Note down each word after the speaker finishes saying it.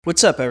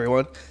What's up,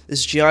 everyone? This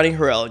is Gianni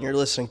Harrell, and you're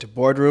listening to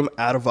Boardroom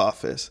Out of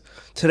Office.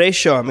 Today's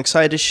show, I'm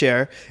excited to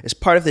share, is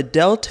part of the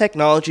Dell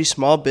Technology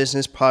Small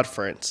Business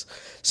Podference.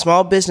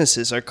 Small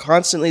businesses are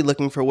constantly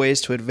looking for ways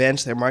to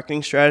advance their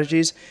marketing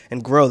strategies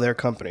and grow their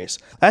companies.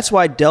 That's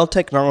why Dell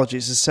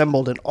Technologies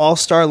assembled an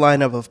all-star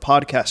lineup of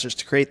podcasters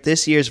to create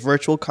this year's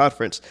virtual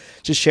conference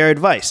to share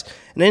advice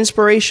and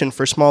inspiration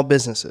for small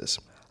businesses.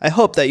 I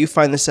hope that you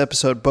find this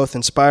episode both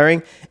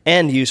inspiring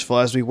and useful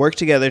as we work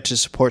together to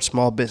support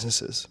small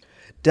businesses.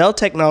 Dell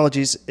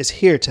Technologies is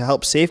here to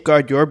help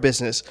safeguard your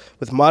business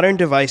with modern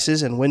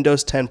devices and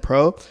Windows 10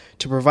 Pro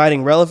to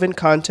providing relevant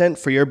content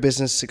for your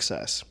business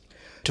success.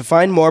 To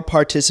find more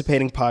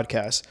participating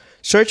podcasts,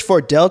 search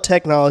for Dell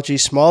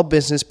Technologies Small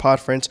Business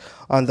Podference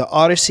on the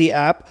Odyssey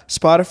app,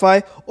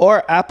 Spotify,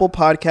 or Apple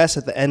Podcasts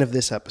at the end of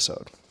this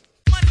episode.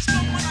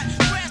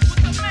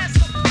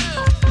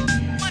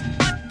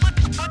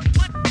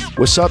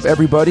 What's up,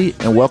 everybody,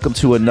 and welcome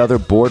to another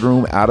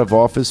Boardroom Out of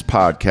Office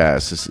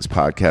podcast. This is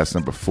podcast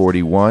number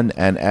 41,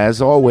 and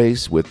as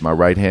always, with my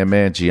right-hand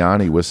man,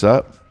 Gianni. What's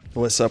up?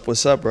 What's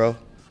up, bro?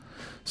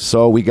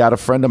 So we got a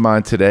friend of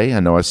mine today. I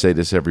know I say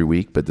this every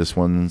week, but this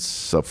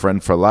one's a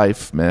friend for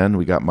life, man.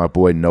 We got my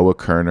boy Noah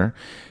Kerner.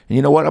 And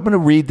you know what? I'm going to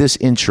read this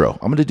intro.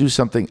 I'm going to do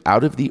something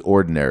out of the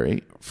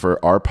ordinary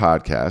for our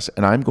podcast,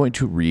 and I'm going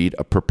to read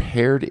a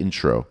prepared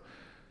intro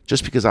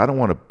just because I don't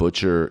want to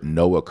butcher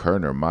Noah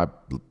Kerner, my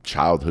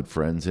childhood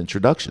friend's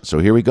introduction. So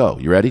here we go.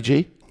 You ready,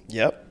 G?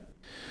 Yep.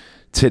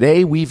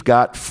 Today, we've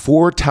got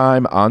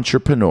four-time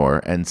entrepreneur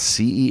and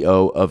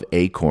CEO of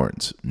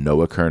Acorns,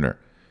 Noah Kerner.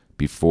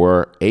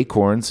 Before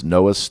Acorns,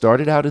 Noah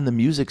started out in the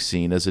music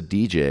scene as a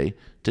DJ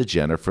to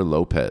Jennifer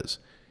Lopez.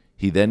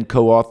 He then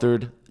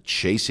co-authored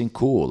Chasing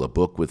Cool, a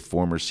book with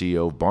former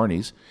CEO of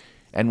Barney's,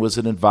 and was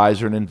an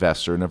advisor and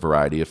investor in a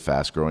variety of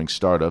fast-growing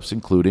startups,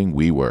 including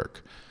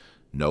WeWork.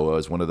 Noah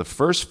is one of the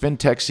first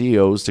fintech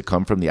CEOs to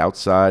come from the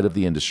outside of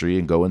the industry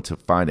and go into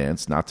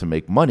finance not to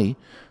make money,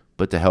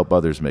 but to help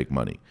others make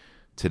money.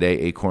 Today,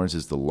 Acorns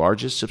is the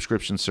largest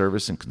subscription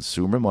service in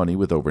consumer money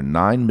with over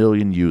 9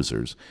 million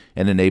users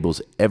and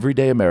enables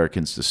everyday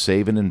Americans to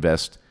save and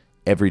invest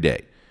every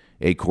day.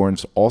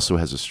 Acorns also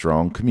has a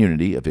strong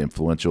community of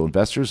influential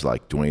investors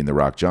like Dwayne "The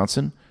Rock"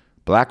 Johnson,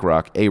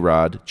 BlackRock,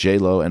 A-Rod,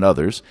 J-Lo, and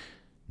others.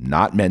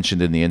 Not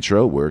mentioned in the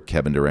intro were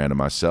Kevin Durant and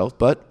myself,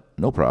 but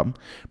no problem.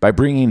 By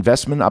bringing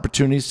investment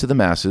opportunities to the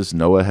masses,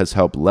 Noah has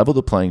helped level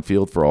the playing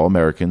field for all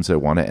Americans that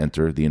want to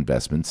enter the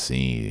investment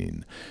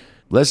scene.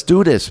 Let's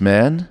do this,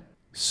 man.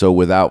 So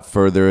without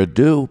further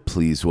ado,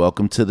 please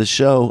welcome to the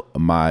show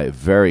my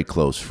very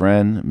close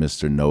friend,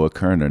 Mr. Noah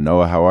Kerner.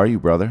 Noah, how are you,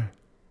 brother?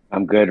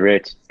 I'm good,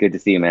 Rich. It's good to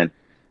see you, man.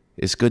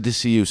 It's good to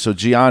see you. So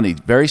Gianni,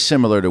 very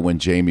similar to when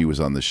Jamie was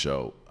on the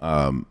show.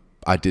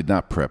 I did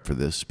not prep for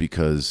this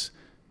because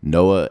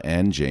Noah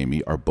and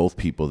Jamie are both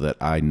people that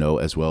I know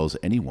as well as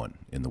anyone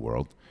in the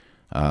world.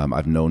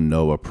 I've known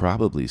Noah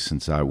probably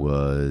since I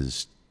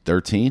was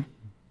 13.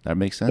 That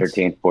makes sense?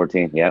 13,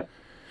 14, yep.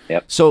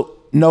 So,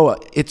 Noah,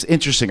 it's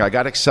interesting. I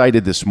got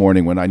excited this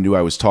morning when I knew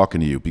I was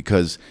talking to you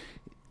because,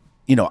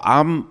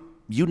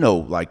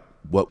 like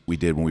what we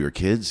did when we were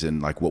kids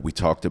and like what we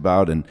talked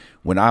about. And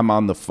when I'm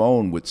on the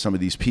phone with some of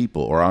these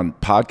people or on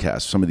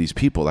podcasts, some of these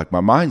people, like my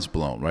mind's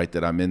blown, right?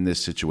 That I'm in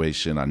this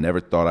situation. I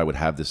never thought I would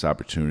have this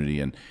opportunity.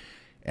 And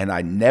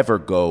I never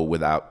go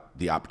without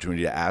the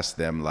opportunity to ask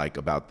them like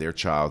about their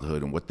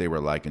childhood and what they were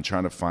like and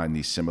trying to find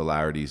these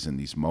similarities and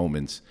these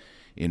moments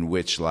in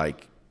which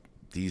like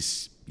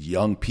these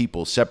young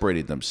people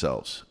separated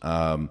themselves.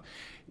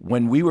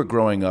 When we were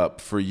growing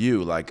up, for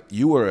you, like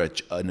you were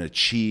an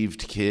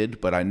achieved kid,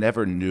 but I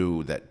never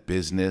knew that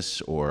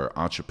business or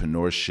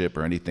entrepreneurship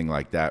or anything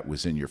like that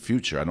was in your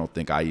future. I don't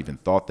think I even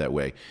thought that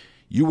way.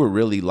 You were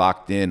really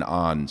locked in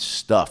on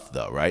stuff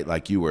though, right?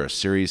 Like you were a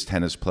serious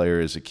tennis player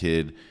as a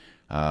kid.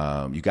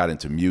 You got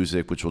into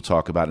music, which we'll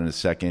talk about in a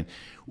second.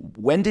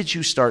 When did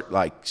you start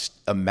like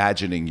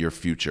imagining your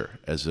future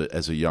as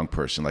a young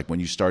person? Like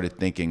when you started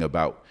thinking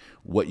about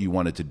what you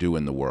wanted to do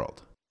in the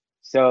world?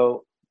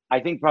 So I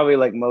think probably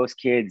like most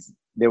kids,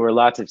 there were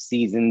lots of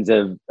seasons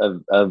of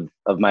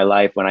my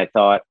life when I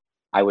thought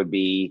I would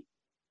be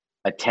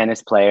a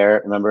tennis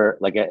player. Remember,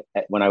 like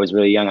when I was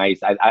really young,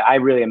 I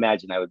really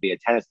imagined I would be a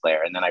tennis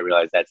player, and then I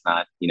realized that's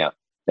not,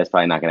 that's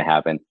probably not going to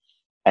happen.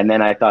 And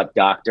then I thought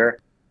doctor.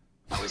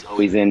 I was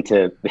always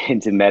into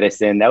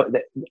medicine.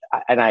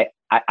 And I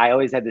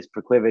always had this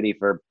proclivity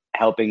for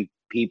helping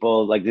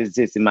people. Like this is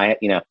just in my,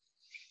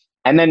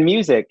 And then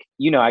music.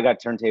 I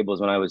got turntables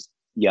when I was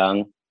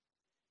young.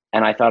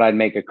 And I thought I'd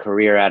make a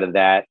career out of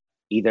that,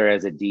 either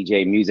as a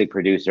DJ, music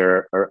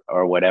producer,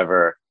 or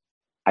whatever.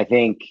 I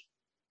think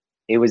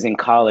it was in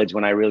college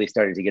when I really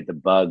started to get the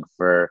bug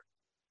for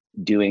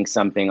doing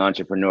something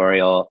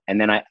entrepreneurial. And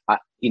then I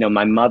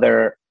my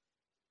mother,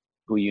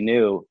 who you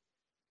knew,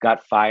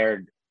 got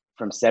fired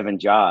from 7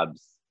 jobs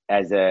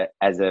as a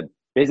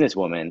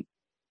businesswoman.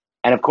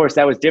 And of course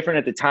that was different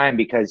at the time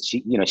because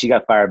she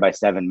got fired by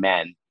 7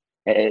 men.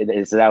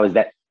 So that was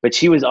that. But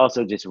she was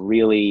also just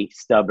really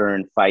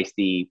stubborn,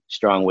 feisty,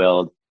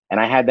 strong-willed. And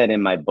I had that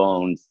in my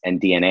bones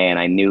and DNA. And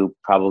I knew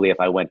probably if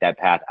I went that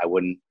path, I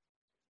wouldn't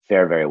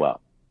fare very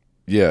well.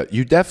 Yeah,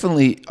 you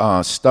definitely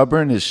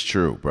stubborn is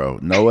true, bro.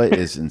 Noah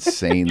is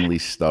insanely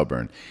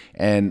stubborn.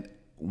 And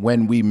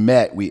when we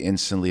met, we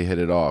instantly hit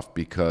it off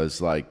because,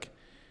 like,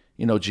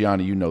 you know,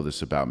 Gianni, you know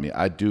this about me.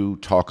 I do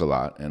talk a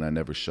lot and I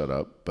never shut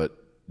up, but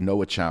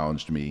Noah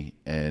challenged me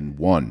and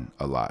won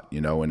a lot,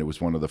 you know, and it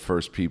was one of the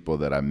first people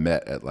that I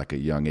met at like a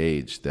young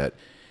age that,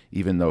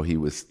 even though he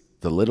was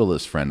the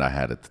littlest friend I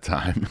had at the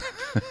time.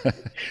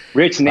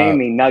 Rich named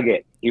me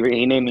Nugget. He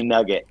named me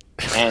Nugget.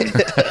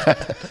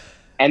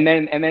 And and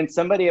then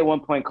somebody at one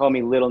point called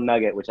me Little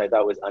Nugget, which I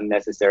thought was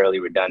unnecessarily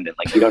redundant.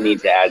 Like, you don't need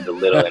to add the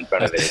little in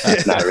front of it.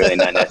 It's not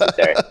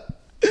necessary.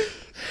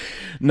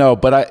 No,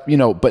 but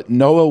but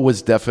Noah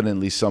was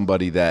definitely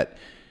somebody that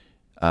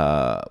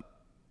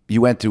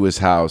you went to his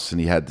house and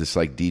he had this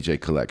like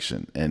DJ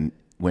collection. And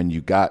when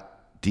you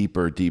got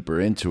deeper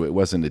into it, it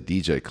wasn't a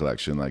DJ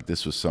collection. Like,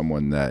 this was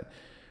someone that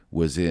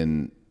was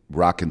in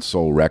rock and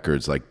soul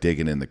records, like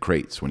digging in the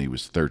crates when he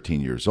was 13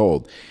 years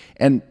old.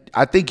 And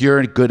I think you're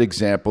a good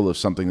example of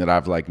something that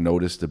I've like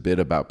noticed a bit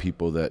about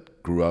people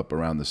that grew up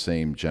around the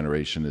same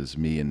generation as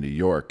me in New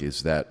York,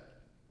 is that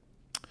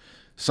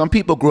some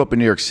people grew up in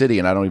New York City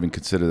and I don't even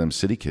consider them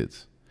city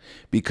kids,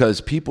 because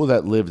people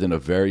that lived in a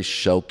very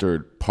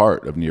sheltered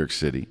part of New York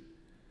City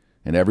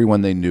and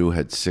everyone they knew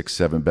had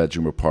 6-7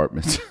 bedroom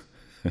apartments.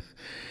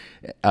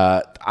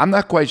 I'm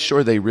not quite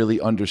sure they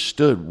really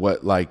understood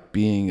what like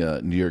being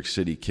a New York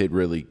City kid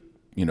really,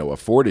 you know,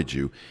 afforded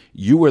you.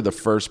 You were the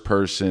first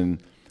person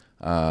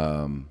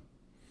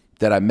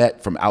that I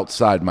met from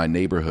outside my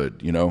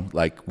neighborhood, you know,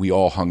 like we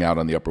all hung out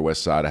on the Upper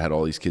West Side. I had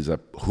all these kids I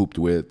hooped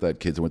with, I had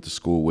kids I went to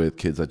school with,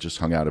 kids I just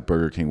hung out at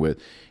Burger King with.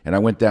 And I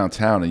went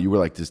downtown and you were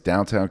like this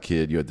downtown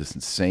kid. You had this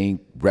insane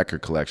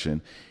record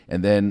collection.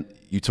 And then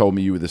you told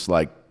me you were this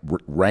like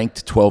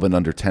ranked 12 and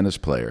under tennis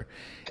player.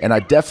 And I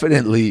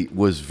definitely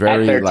was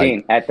very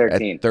at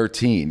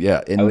 13,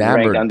 yeah,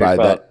 enamored by 12.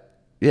 that.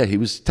 Yeah, he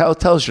was. Tell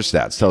us your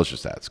stats. Tell us your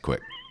stats, quick.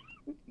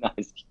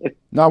 Nice.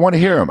 No, I want to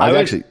hear him. I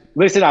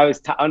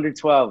was under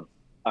 12,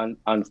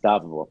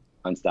 unstoppable.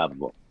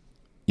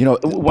 You know,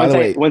 by the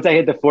way, once I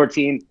hit the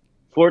 14,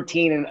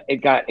 and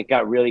it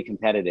got really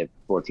competitive.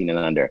 14 and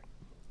under.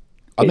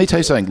 Let me tell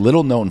you something.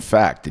 Little known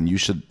fact, and you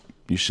should.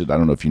 I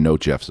don't know if you know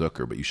Jeff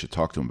Zucker, but you should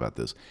talk to him about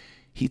this.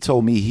 He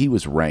told me he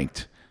was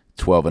ranked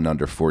 12 and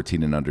under,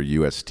 14 and under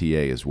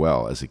USTA as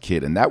well as a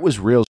kid. And that was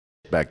real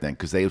back then,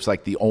 because it was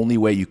like the only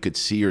way you could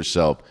see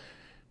yourself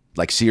in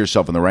the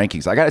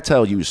rankings. I got to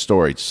tell you a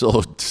story. It's a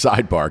little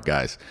sidebar,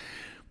 guys.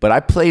 But I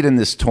played in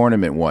this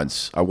tournament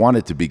once. I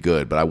wanted to be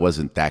good, but I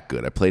wasn't that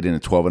good. I played in a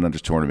 12 and under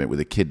tournament with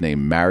a kid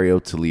named Mario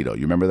Toledo.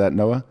 You remember that,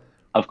 Noah?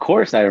 Of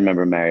course I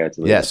remember Mario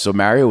Toledo. Yes, so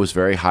Mario was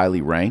very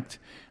highly ranked,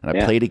 and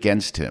I played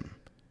against him.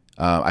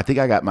 I think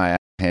I got my ass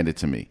handed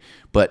to me.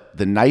 But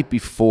the night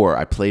before,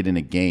 I played in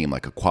a game,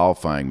 like a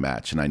qualifying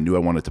match, and I knew I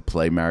wanted to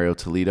play Mario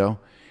Toledo,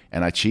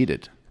 and I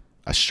cheated.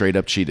 I straight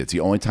up cheated. It's the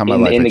only time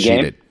in my life I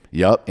cheated.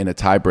 Yup, in a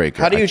tiebreaker.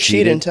 How do you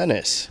cheat in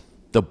tennis?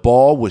 The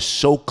ball was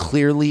so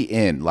clearly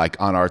in, like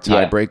on our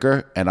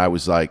tiebreaker, and I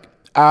was like,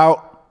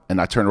 out. And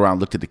I turned around,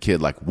 looked at the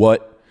kid, like,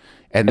 what?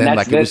 And then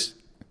like it was,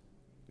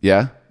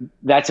 yeah?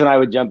 That's when I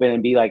would jump in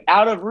and be like,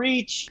 out of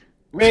reach,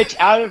 Rich,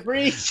 out of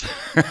reach.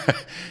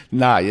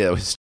 Nah, yeah, it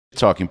was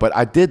talking, but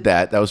I did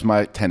that. That was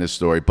my tennis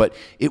story, but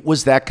it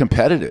was that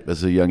competitive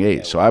as a young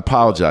age. So I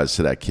apologize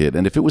to that kid.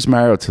 And if it was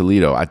Mario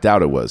Toledo, I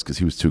doubt it was, because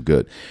he was too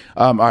good.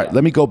 All right,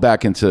 let me go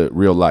back into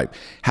real life.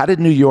 How did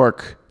New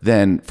York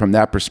then, from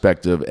that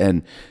perspective,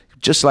 and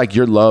just like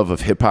your love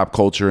of hip hop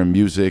culture and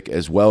music,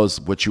 as well as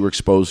what you were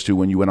exposed to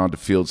when you went on to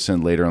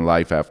Fieldson later in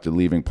life after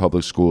leaving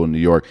public school in New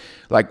York,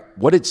 like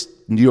what did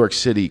New York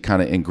City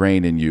kind of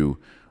ingrain in you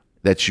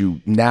that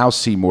you now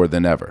see more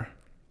than ever?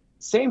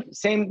 Same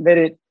that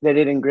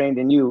it ingrained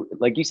in you.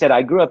 Like you said,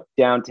 I grew up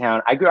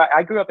downtown. I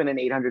grew up in an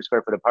 800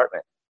 square foot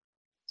apartment.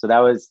 So that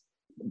was,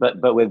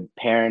 but with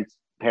parents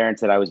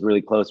that I was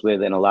really close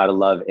with, and a lot of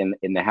love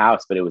in the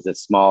house. But it was a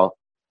small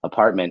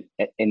apartment.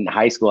 In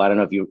high school, I don't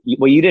know if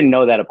you didn't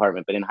know that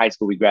apartment, but in high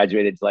school we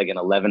graduated to like an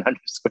 1,100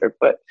 square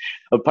foot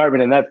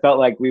apartment, and that felt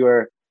like we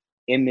were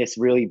in this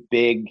really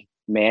big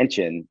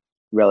mansion,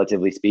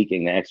 relatively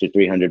speaking. The extra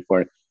 300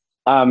 for.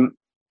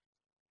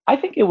 I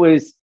think it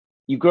was.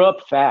 You grow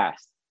up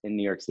fast in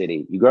New York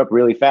City. You grow up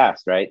really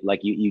fast, right?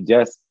 Like you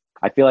just,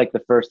 I feel like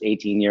the first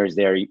 18 years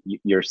there,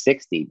 you're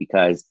 60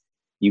 because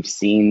you've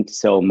seen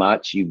so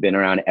much. You've been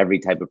around every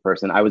type of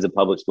person. I was a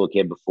public school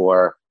kid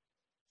before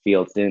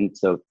Fieldson,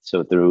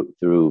 so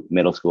through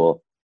middle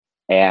school.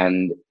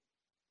 And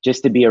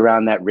just to be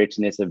around that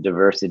richness of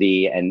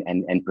diversity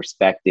and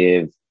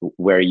perspective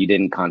where you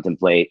didn't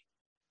contemplate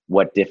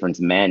what difference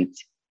meant,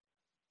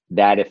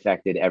 that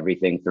affected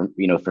everything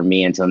for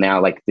me until now.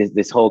 Like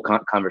this whole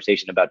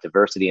conversation about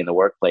diversity in the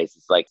workplace,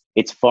 it's like,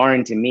 it's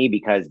foreign to me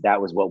because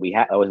that was what we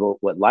had, that was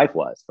what life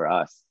was for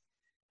us.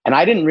 And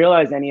I didn't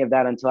realize any of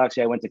that until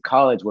actually I went to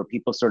college, where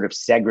people sort of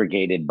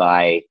segregated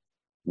by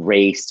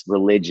race,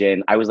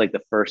 religion. I was like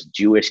the first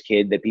Jewish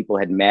kid that people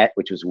had met,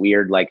 which was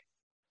weird. Like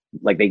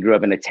like they grew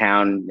up in a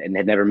town and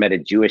had never met a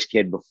Jewish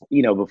kid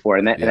before,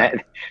 and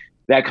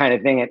that kind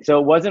of thing. And so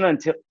it wasn't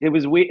until it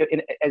was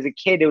as a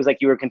kid, it was like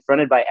you were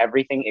confronted by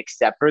everything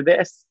except for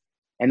this.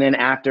 And then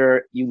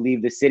after you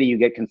leave the city, you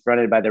get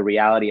confronted by the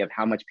reality of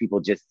how much people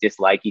just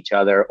dislike each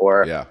other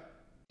or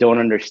don't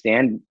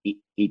understand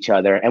each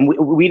other. And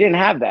we didn't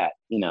have that,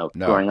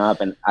 growing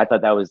up. And I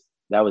thought that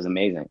was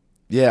amazing.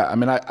 Yeah. I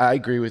mean, I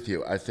agree with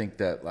you. I think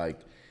that like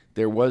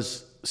there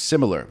was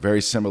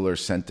very similar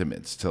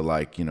sentiments to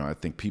like, I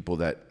think people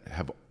that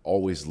have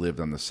always lived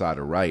on the side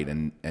of right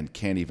and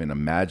can't even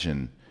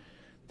imagine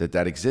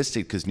that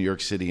existed, because New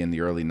York City in the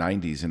early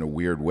 90s in a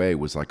weird way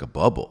was like a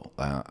bubble.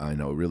 I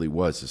know it really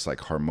was this like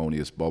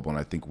harmonious bubble. And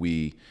I think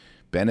we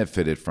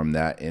benefited from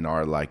that in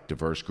our like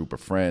diverse group of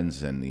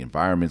friends and the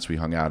environments we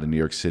hung out in New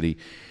York City.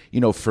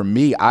 For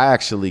me, I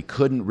actually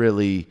couldn't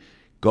really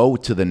go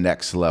to the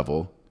next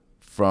level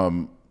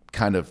from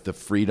kind of the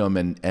freedom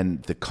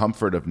and the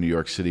comfort of New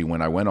York City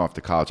when I went off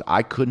to college.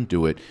 I couldn't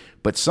do it,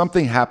 but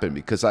something happened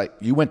because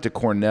you went to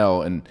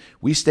Cornell and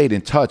we stayed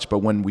in touch, but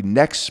when we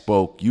next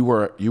spoke, you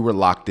were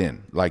locked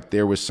in. Like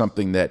there was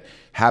something that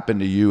happened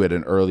to you at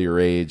an earlier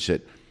age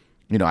that,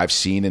 I've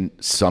seen in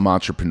some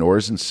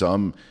entrepreneurs and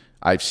some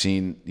I've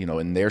seen,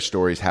 in their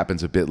stories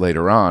happens a bit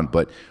later on.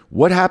 But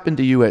what happened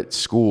to you at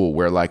school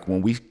where like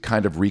when we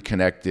kind of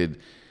reconnected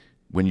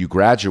when you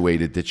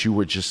graduated, that you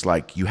were just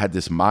like, you had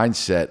this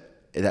mindset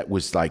that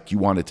was like you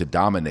wanted to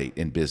dominate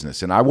in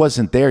business, and I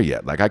wasn't there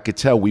yet. Like I could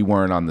tell we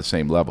weren't on the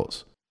same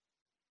levels.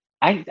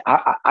 I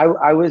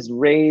was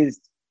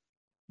raised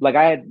like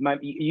I had my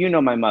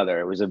mother.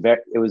 It was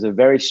a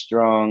very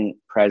strong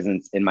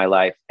presence in my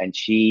life, and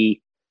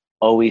she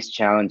always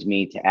challenged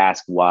me to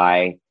ask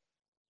why,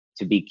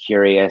 to be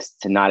curious,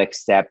 to not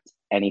accept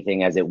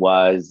anything as it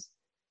was,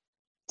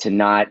 to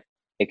not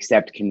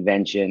accept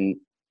convention.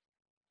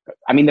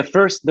 I mean, the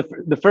first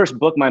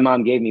book my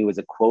mom gave me was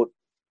a quote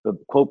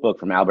book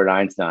from Albert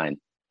Einstein.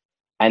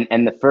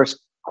 And the first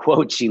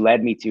quote she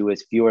led me to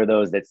was, "Few are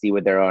those that see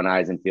with their own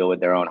eyes and feel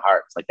with their own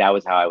hearts." Like that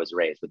was how I was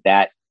raised, with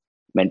that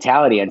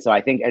mentality. And so I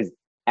think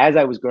as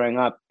I was growing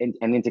up and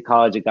into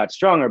college, it got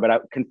stronger, but I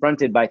was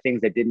confronted by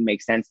things that didn't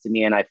make sense to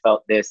me. And I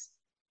felt this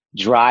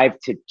drive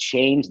to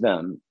change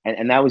them.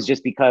 And that was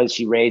just because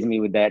she raised me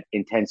with that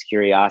intense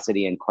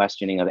curiosity and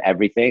questioning of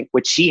everything,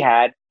 which she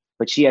had,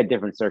 but she had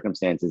different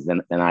circumstances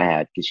than I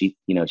had, because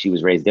she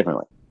was raised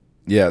differently.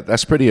 Yeah,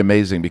 that's pretty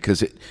amazing,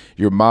 because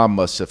your mom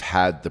must have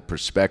had the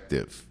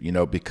perspective,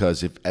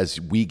 because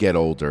as we get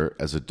older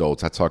as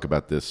adults, I talk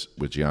about this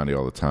with Gianni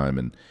all the time,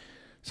 and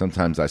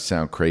sometimes I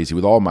sound crazy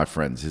with all my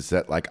friends, is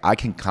that like I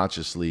can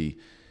consciously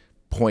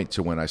point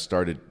to when I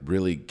started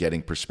really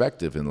getting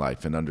perspective in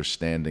life and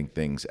understanding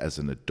things as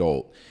an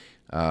adult.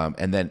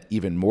 And then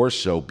even more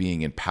so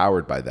being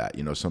empowered by that.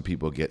 Some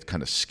people get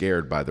kind of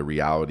scared by the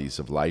realities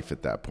of life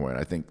at that point.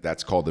 I think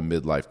that's called a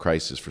midlife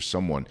crisis for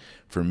someone.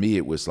 For me,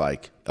 it was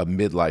like a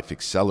midlife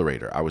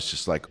accelerator. I was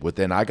just like, well,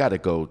 then I got to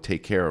go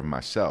take care of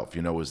myself,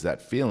 was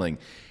that feeling.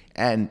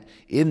 And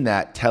in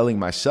that, telling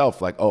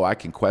myself like, oh, I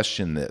can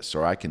question this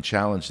or I can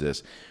challenge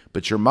this.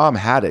 But your mom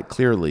had it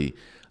clearly.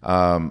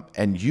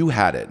 And you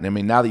had it. And I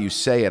mean, now that you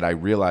say it, I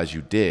realize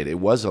you did. It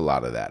was a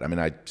lot of that. I mean,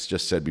 I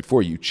just said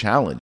before, you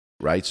challenged.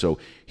 Right. So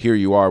here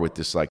you are with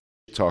this like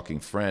talking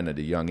friend at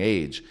a young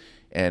age,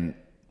 and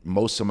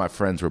most of my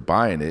friends were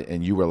buying it.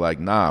 And you were like,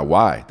 nah,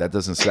 why? That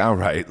doesn't sound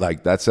right.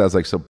 Like that sounds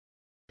like some.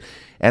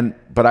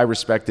 But I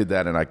respected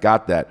that and I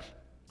got that.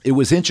 It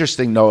was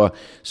interesting, Noah.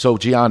 So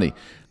Gianni,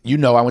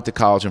 I went to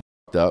college and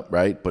fucked up,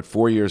 right? But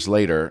 4 years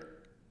later,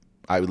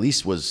 I at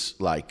least was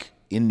like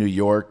in New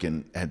York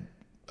and had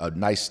a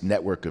nice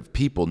network of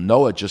people.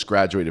 Noah just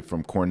graduated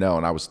from Cornell,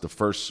 and I was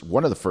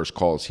one of the first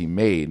calls he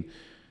made.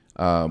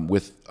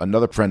 With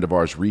another friend of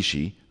ours,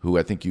 Rishi, who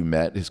I think you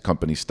met, his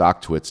company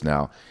StockTwits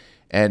now.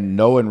 And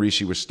Noah and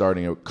Rishi were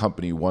starting a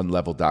company,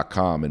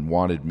 OneLevel.com, and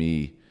wanted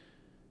me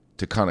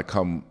to kind of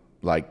come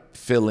like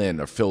fill in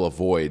or fill a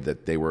void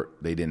that they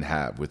didn't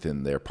have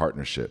within their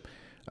partnership.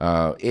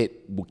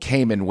 It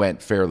came and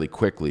went fairly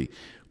quickly.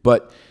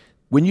 But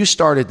when you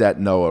started that,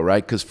 Noah,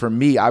 right? Because for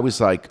me, I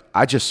was like,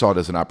 I just saw it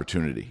as an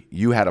opportunity.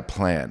 You had a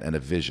plan and a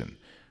vision.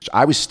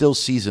 I was still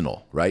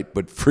seasonal, right?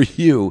 But for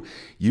you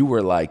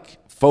were like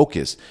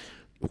focused.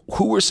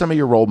 Who were some of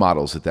your role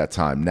models at that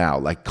time now?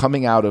 Like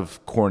coming out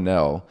of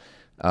Cornell,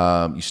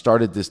 you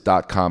started this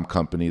 .com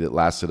company that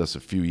lasted us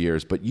a few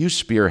years, but you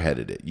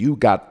spearheaded it. You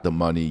got the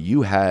money.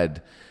 You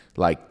had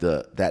like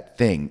that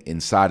thing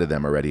inside of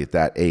them already at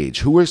that age.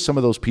 Who were some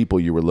of those people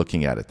you were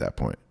looking at that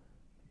point?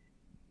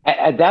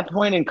 At that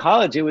point in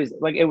college, it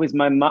was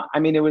my mom. I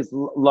mean, it was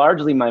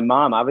largely my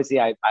mom. Obviously,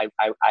 I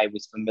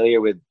was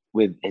familiar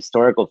with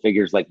historical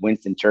figures like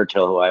Winston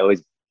Churchill, who I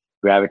always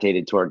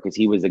gravitated toward, because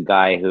he was a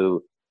guy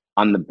who,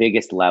 on the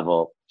biggest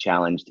level,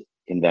 challenged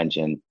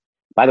convention.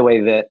 By the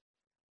way,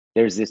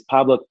 there's this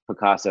Pablo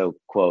Picasso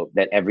quote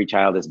that every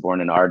child is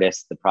born an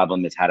artist. The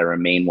problem is how to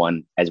remain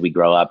one as we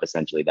grow up.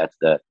 Essentially, that's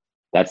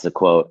the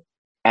quote.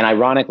 And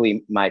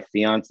ironically, my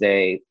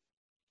fiance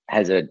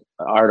has an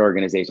art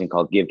organization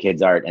called Give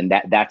Kids Art, and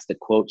that's the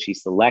quote she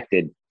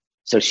selected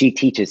So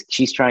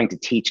she's trying to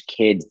teach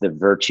kids the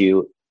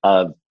virtue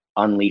of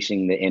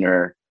unleashing the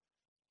inner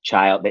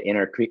child, the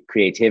inner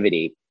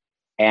creativity.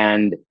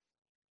 And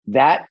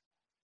that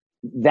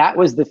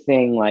was the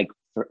thing. Like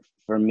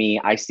for me,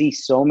 I see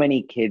so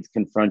many kids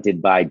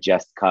confronted by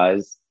just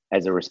cause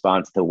as a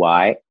response to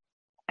why.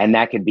 And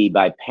that could be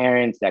by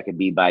parents, that could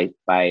be by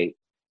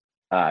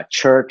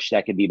church,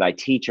 that could be by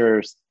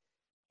teachers.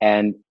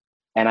 And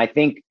I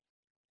think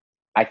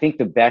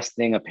the best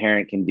thing a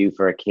parent can do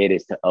for a kid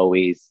is to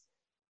always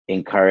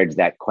encourage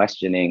that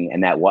questioning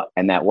and that what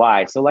and that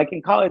why. So like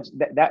in college,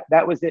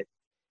 that was it.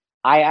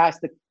 I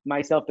asked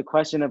myself the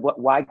question of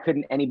why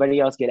couldn't anybody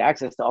else get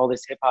access to all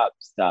this hip hop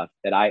stuff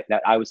that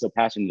I was so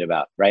passionate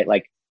about, right?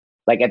 Like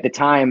at the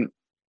time,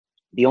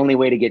 the only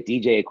way to get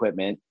DJ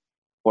equipment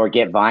or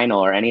get vinyl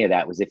or any of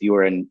that was if you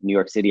were in New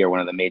York City or one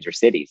of the major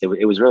cities.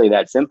 It was really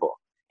that simple.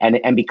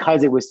 And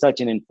because it was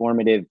such an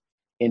informative,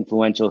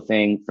 influential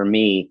thing for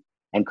me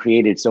and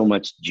created so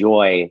much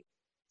joy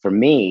for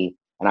me,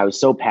 and I was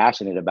so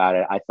passionate about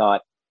it, I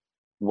thought,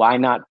 why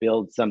not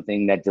build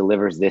something that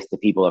delivers this to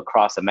people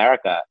across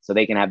America so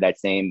they can have that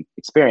same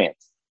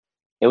experience?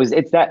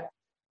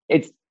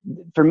 It's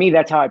for me,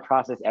 that's how I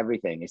process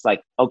everything. It's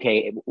like,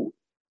 okay.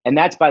 And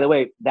that's, by the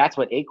way, that's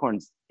what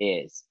Acorns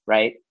is,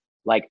 right?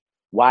 Like,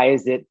 why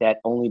is it that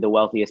only the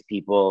wealthiest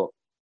people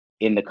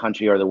in the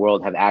country or the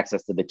world have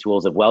access to the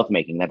tools of wealth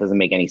making? That doesn't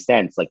make any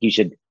sense. Like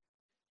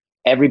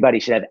everybody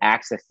should have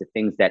access to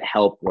things that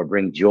help or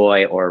bring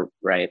joy or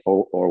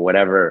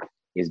whatever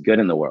is good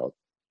in the world.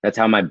 That's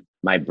how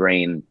my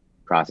brain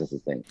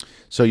processes things.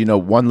 So,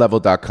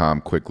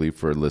 onelevel.com, quickly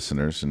for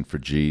listeners and for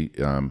G,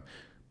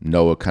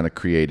 Noah kind of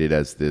created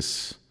as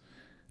this,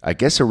 I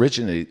guess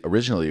originally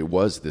it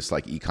was this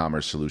like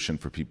e-commerce solution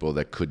for people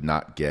that could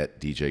not get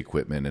DJ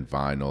equipment and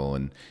vinyl.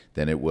 And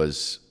then it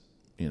was,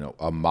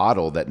 a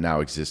model that now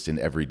exists in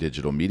every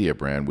digital media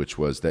brand, which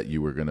was that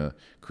you were going to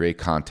create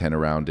content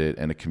around it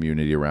and a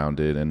community around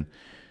it. And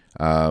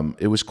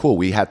it was cool.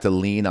 We had to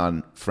lean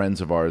on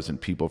friends of ours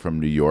and people from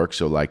New York.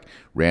 So like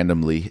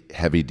randomly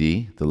Heavy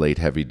D, the late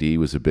Heavy D,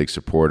 was a big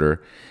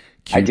supporter.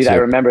 Q-Tip. I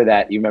remember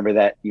that. You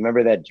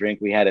remember that drink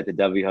we had at the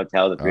W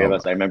Hotel, the three of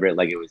us? I remember it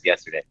like it was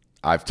yesterday.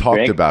 I've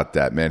talked about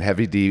that, man.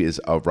 Heavy D is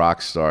a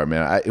rock star,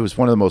 man. It was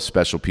one of the most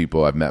special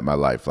people I've met in my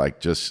life. Like,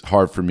 just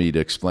hard for me to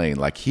explain.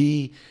 Like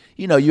you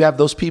have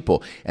those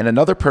people. And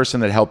another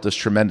person that helped us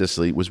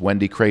tremendously was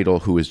Wendy Cradle,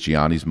 who is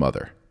Gianni's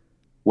mother.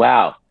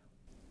 Wow.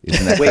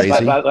 Isn't that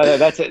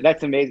crazy?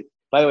 That's amazing.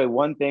 By the way,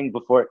 one thing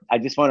before, I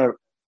just want to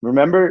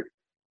remember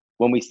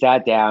when we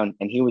sat down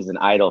and he was an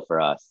idol for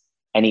us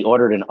and he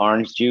ordered an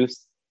orange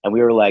juice and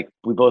we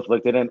both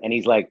looked at him and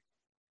he's like,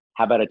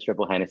 how about a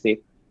triple Hennessy?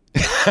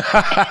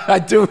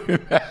 I do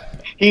remember.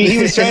 He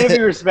was trying to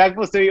be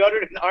respectful, so he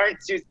ordered an orange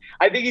juice.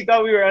 I think he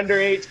thought we were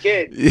underage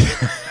kids.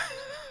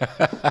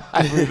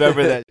 I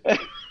remember that.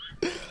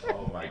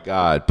 Oh my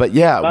God. But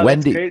yeah, wow,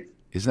 Wendy.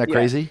 Isn't that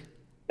crazy?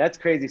 That's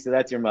crazy. So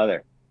that's your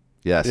mother.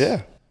 Yes.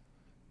 Yeah.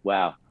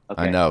 Wow.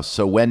 Okay. I know.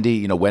 So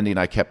Wendy and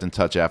I kept in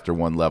touch after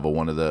One Level.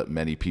 One of the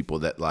many people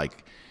that,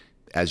 like,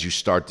 as you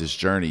start this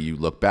journey, you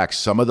look back,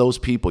 some of those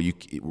people,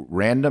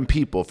 random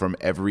people from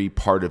every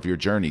part of your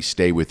journey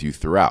stay with you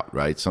throughout,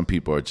 right? Some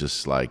people are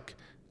just like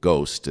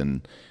ghost,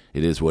 and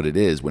it is what it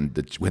is when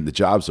the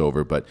job's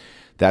over. But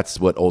that's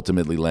what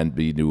ultimately led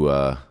me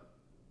to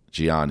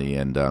Gianni.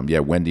 And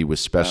Wendy was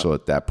special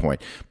at that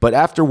point. But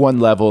after One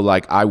Level,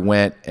 like, I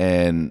went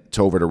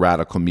over to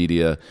Radical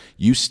Media.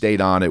 You stayed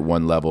on at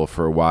One Level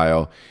for a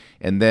while.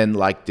 And then,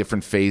 like,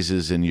 different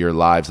phases in your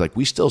lives, like,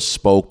 we still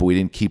spoke, but we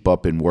didn't keep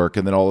up in work.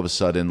 And then all of a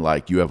sudden,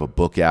 like, you have a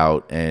book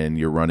out and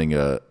you're running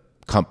a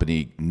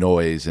company,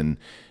 Noise, and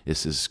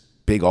it's this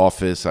big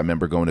office. I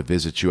remember going to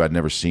visit you. I'd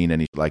never seen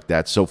any like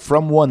that. So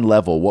from One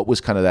Level, what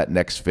was kind of that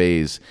next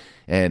phase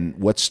and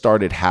what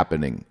started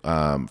happening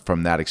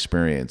from that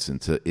experience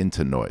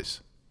into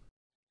Noise?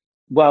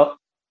 Well,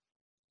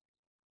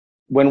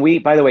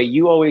 by the way,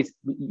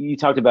 you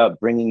talked about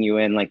bringing you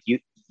in, like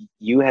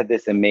you had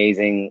this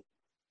amazing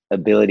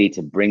ability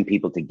to bring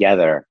people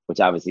together, which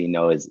obviously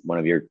is one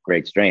of your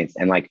great strengths.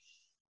 And like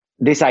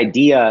this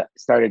idea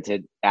started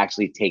to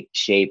actually take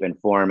shape and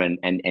form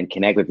and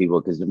connect with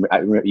people, because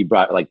you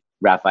brought like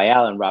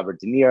Raphael and Robert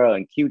De Niro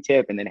and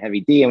Q-Tip and then Heavy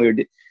D,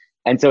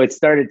 and so it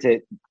started to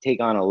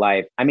take on a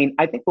life. I mean,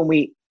 I think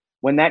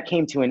when that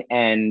came to an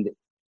end,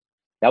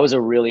 that was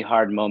a really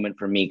hard moment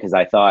for me, because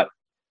I thought,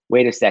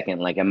 wait a second,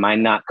 like, am I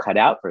not cut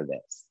out for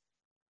this?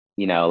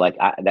 Like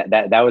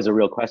that was a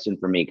real question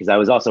for me, because I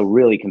was also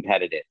really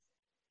competitive.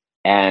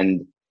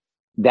 And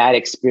that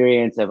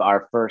experience of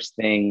our first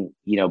thing,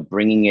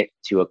 bringing it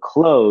to a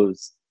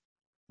close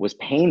was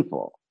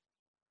painful.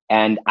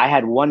 And I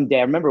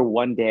remember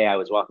one day I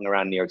was walking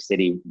around New York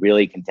City,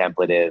 really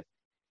contemplative.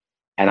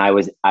 And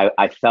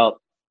I felt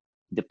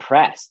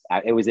depressed.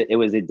 It was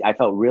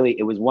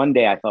one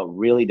day I felt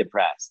really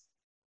depressed.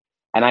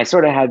 And I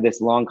sort of had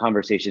this long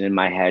conversation in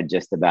my head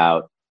just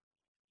about,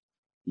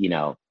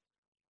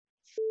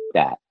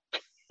 that,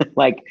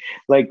 like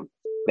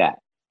that.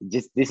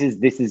 Just this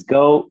is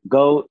go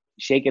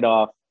shake it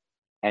off.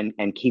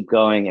 and keep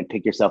going and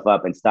pick yourself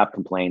up and stop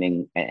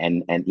complaining.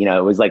 And you know,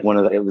 it was like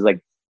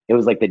it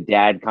was like the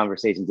dad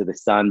conversations of the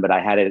son, but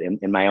I had it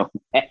in my own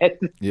head.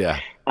 Yeah.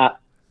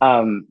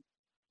 Um,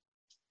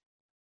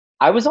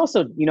 I was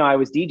also, you know, I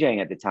was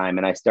DJing at the time,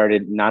 and I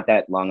started not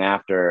that long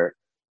after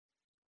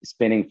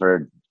spinning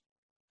for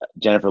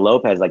Jennifer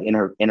Lopez, like in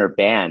her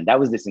band. That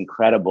was this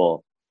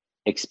incredible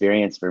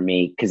experience for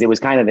me, because it was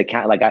kind of the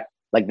kind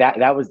like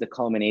that was the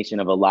culmination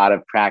of a lot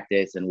of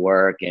practice and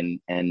work and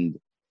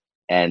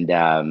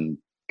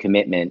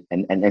commitment,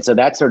 and so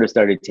that sort of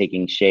started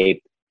taking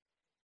shape.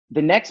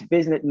 The next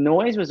business,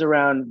 Noise, was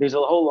around. There's a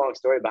whole long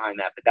story behind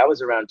that, but that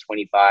was around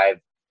 25,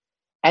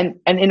 and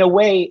in a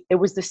way, it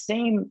was the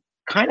same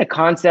kind of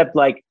concept.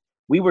 Like,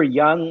 we were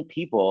young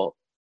people,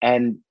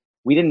 and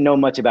we didn't know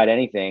much about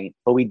anything,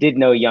 but we did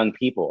know young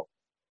people.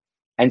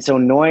 And so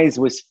Noise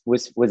was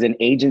an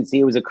agency.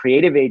 It was a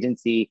creative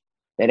agency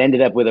that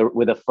ended up with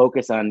a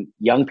focus on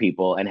young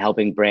people and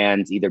helping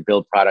brands either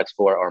build products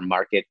for or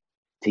market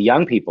to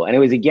young people. And it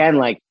was, again,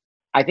 like,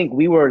 I think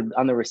we were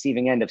on the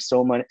receiving end of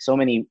so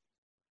many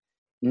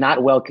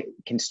not well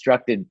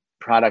constructed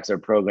products or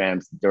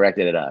programs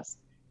directed at us.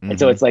 Mm-hmm. And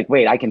so it's like,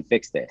 wait, I can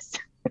fix this.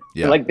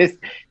 Yeah. Like this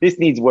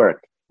needs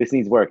work. This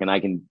needs work, and I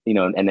can, you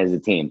know, and as a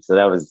team. So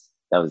that was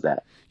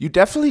that. You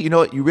definitely, you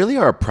know, you really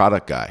are a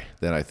product guy.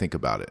 Then I think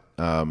about it.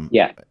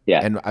 Yeah.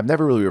 And I've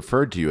never really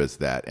referred to you as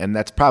that. And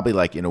that's probably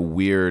like in a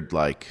weird,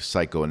 like,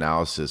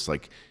 psychoanalysis,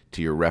 like,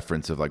 to your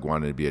reference of like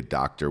wanting to be a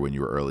doctor when you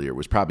were earlier. It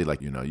was probably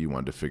like, you know, you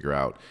wanted to figure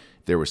out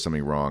if there was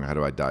something wrong. How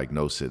do I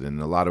diagnose it? And in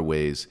a lot of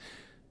ways,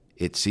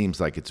 it seems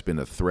like it's been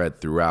a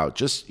thread throughout.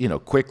 Just, you know,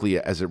 quickly,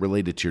 as it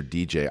related to your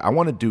DJ, I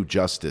want to do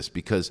justice,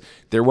 because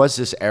there was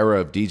this era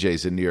of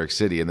DJs in New York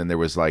City, and then there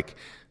was like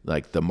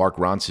the Mark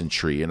Ronson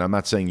tree. And I'm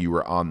not saying you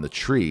were on the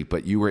tree,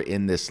 but you were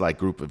in this like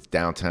group of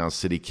downtown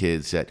city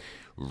kids that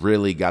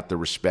really got the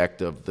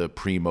respect of the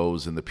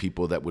primos and the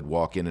people that would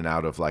walk in and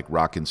out of like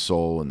rock and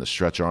soul and the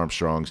Stretch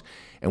Armstrongs.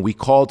 And we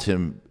called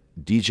him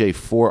DJ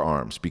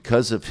Forearms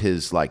because of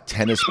his like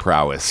tennis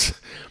prowess.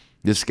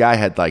 This guy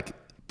had like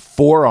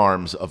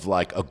forearms of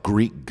like a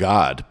Greek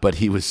god, but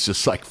he was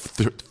just like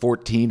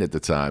 14 at the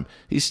time.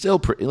 He's still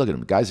pretty. Look at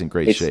him, guy's in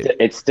great shape.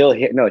 It's still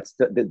hit. No, it's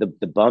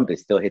the bump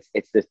is still hits.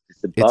 It's the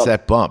bump. It's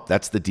that bump.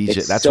 That's the DJ.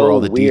 It's that's so where all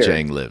the weird.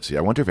 DJing lives. Yeah,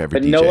 I wonder if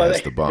every DJ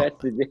has the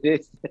bump.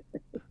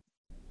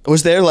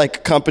 Was there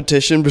like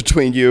competition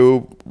between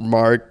you,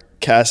 Mark,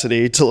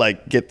 Cassidy, to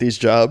like get these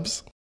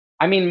jobs?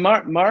 I mean,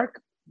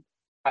 Mark,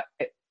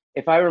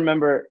 if I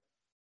remember,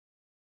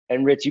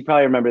 and Rich, you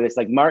probably remember this.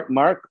 Like Mark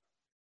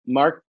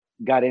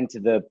got into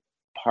the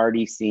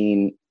party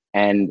scene,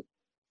 and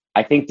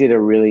I think did a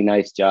really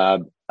nice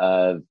job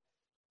of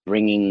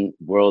bringing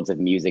worlds of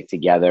music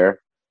together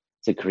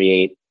to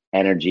create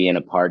energy in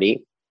a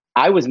party.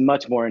 I was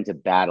much more into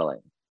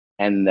battling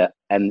and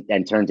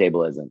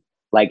turntablism.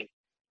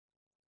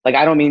 Like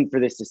I don't mean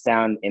for this to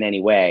sound in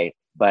any way,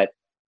 but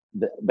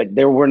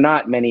there were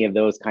not many of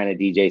those kind of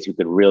DJs who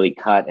could really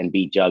cut and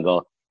beat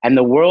juggle. And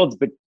the worlds,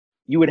 but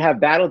you would have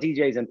battle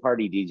DJs and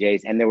party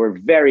DJs, and there were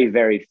very,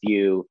 very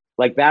few.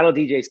 Like, battle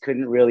DJs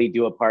couldn't really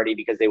do a party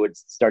because they would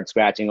start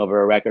scratching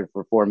over a record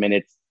for 4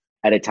 minutes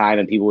at a time,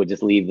 and people would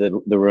just leave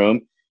the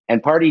room.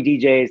 And party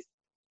DJs,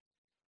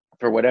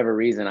 for whatever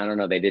reason, I don't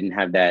know, they didn't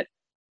have that.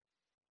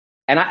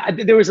 And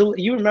there was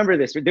you remember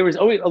this? There was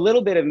always a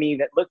little bit of me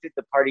that looked at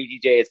the party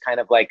DJ as kind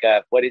of like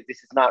this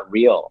is not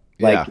real.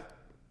 Like,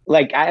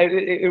 yeah.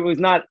 It was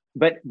not.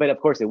 But of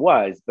course it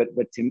was. But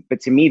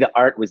to me, the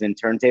art was in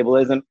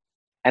turntablism,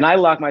 and I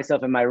locked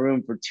myself in my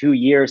room for 2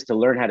 years to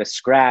learn how to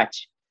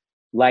scratch,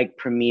 like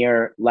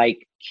Premier,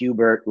 like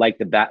Qbert, like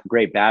the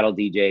great battle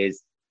DJs,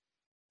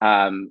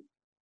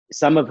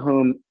 some of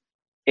whom,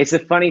 it's a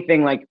funny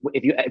thing. Like,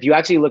 if you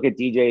actually look at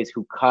DJs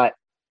who cut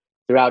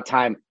throughout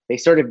time, they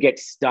sort of get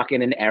stuck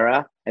in an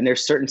era, and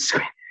there's certain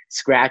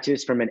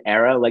scratches from an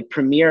era. Like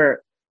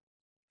Premier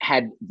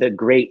had the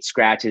great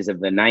scratches of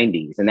the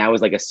 90s, and that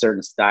was like a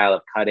certain style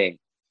of cutting.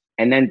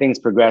 And then things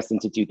progressed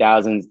into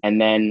 2000s, and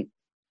then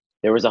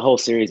there was a whole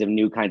series of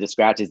new kinds of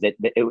scratches that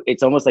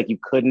it's almost like you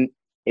couldn't,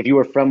 if you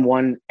were from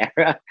one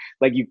era,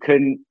 like you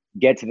couldn't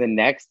get to the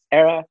next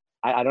era.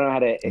 I don't know how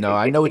to. No,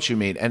 I know what you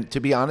mean. And to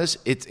be honest,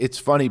 it's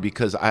funny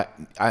because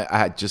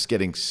I just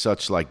getting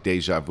such like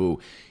deja vu.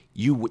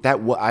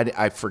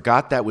 I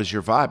forgot that was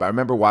your vibe. I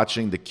remember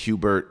watching the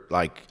Qbert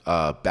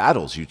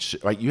battles.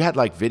 You had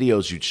like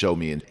videos you'd show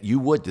me, and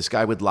this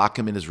guy would lock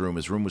him in his room.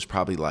 His room was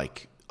probably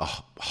like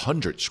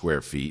 100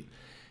 square feet.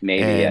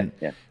 Maybe, and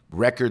yeah.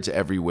 Records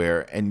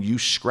everywhere, and you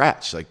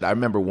scratch. Like, I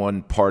remember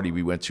one party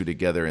we went to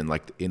together in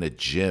a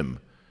gym.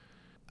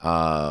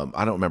 I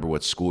don't remember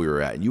what school we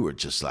were at, and you were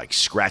just like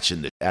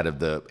scratching out of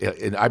the.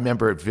 And I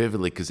remember it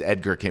vividly because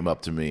Edgar came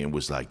up to me and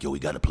was like, "Yo, we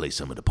got to play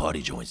some of the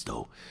party joints,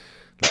 though."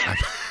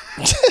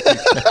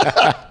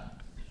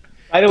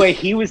 By the way,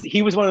 he was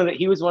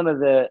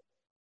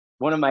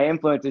one of my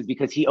influences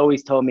because he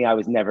always told me I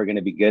was never going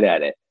to be good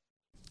at it.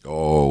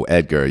 Oh,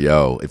 Edgar,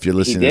 yo, if you're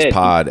listening to this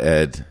pod,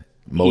 Ed,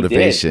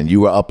 motivation.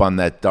 You were up on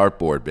that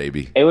dartboard,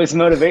 baby. It was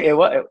motivation. It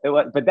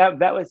was, but that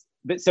was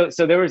but so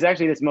there was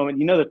actually this moment,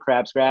 the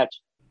crab scratch,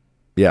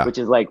 Yeah. which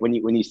is like when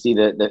you see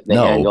the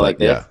No, hand go but like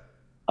this.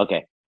 yeah.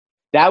 Okay.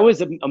 That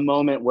was a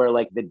moment where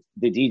like the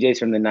DJs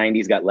from the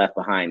 90s got left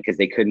behind because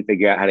they couldn't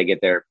figure out how to get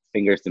their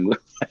fingers to move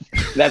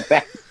that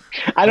fast.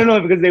 I don't know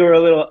if because they were a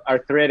little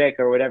arthritic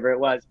or whatever it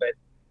was,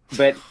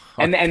 but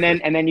and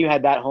then you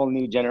had that whole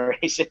new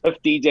generation of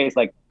DJs,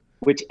 like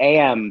which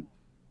AM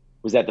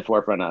was at the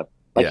forefront of.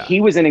 Like Yeah.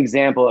 he was an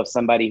example of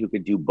somebody who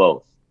could do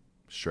both.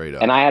 Straight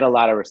up. And I had a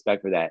lot of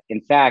respect for that.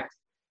 In fact,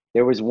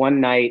 there was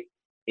one night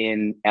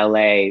in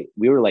LA,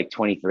 we were like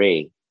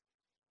 23,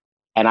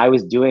 and I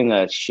was doing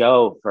a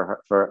show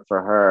for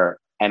her,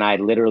 and I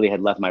literally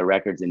had left my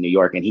records in New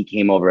York, and he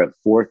came over at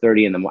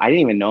 4:30 in the morning. I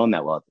didn't even know him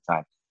that well at the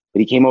time, but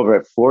he came over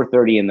at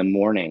 4:30 in the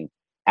morning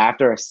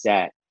after a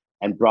set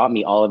and brought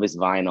me all of his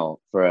vinyl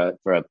for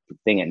a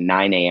thing at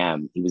 9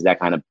 a.m. He was that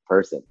kind of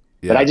person.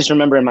 Yeah. But I just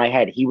remember in my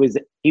head, he was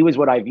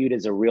what I viewed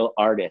as a real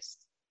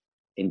artist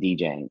in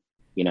DJing.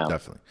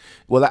 Definitely.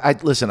 Well, I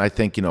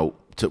think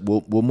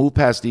we'll move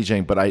past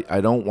DJing, but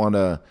I don't want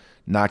to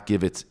not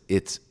give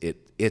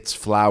its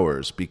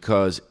flowers,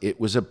 because it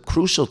was a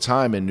crucial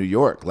time in New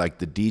York, like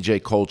the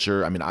DJ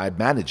culture. I mean, I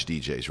managed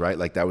DJs, right?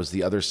 Like that was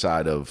the other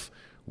side of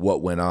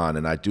what went on.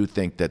 And I do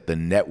think that the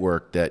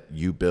network that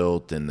you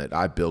built and that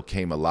I built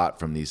came a lot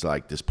from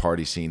this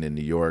party scene in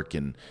New York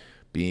and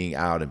being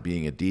out and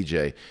being a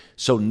DJ.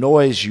 So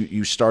Noise,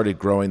 you started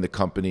growing the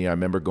company. I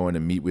remember going to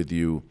meet with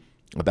you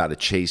about a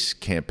Chase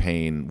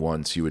campaign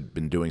once. You had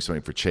been doing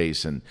something for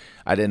Chase and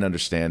I didn't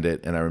understand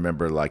it. And I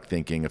remember like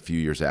thinking a few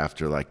years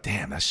after, like,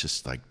 damn, that's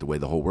just like the way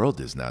the whole world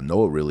is now.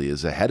 Noah really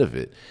is ahead of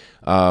it.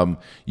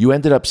 You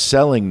ended up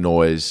selling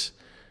Noise.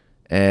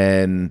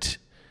 And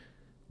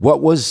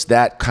what was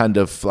that kind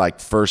of like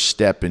first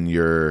step in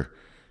your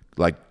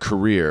like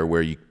career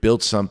where you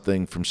built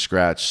something from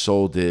scratch,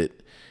 sold it,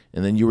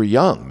 and then you were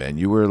young, man?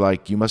 You were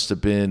like, you must have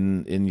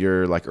been in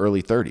your like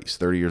early 30s,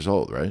 30 years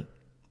old, right?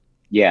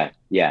 Yeah.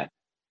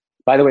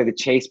 By the way, the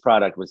Chase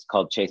product was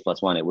called Chase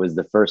Plus One. It was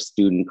the first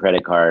student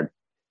credit card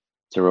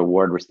to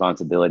reward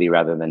responsibility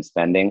rather than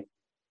spending.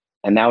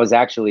 And that was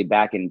actually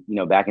back in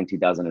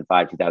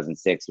 2005,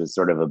 2006 was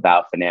sort of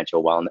about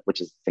financial wellness,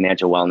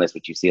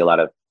 which you see a lot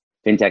of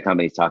fintech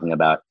companies talking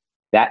about.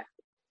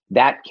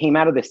 That came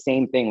out of the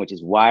same thing, which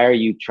is, why are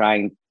you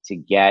trying to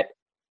get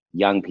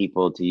young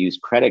people to use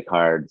credit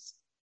cards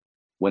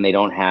when they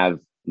don't have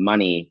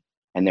money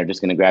and they're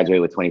just going to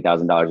graduate with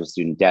 $20,000 of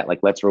student debt? Like,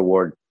 let's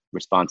reward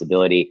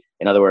responsibility.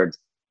 In other words,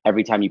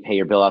 every time you pay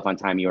your bill off on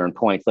time, you earn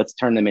points. Let's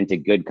turn them into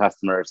good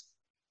customers,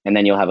 and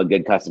then you'll have a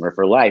good customer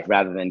for life,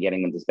 rather than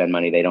getting them to spend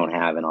money they don't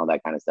have and all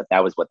that kind of stuff.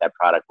 That was what that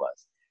product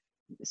was.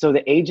 So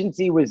the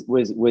agency was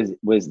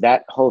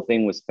that whole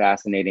thing was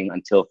fascinating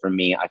until, for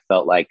me, I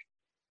felt like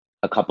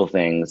a couple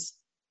things.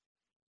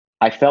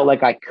 I felt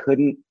like I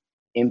couldn't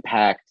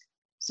impact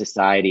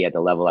society at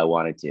the level I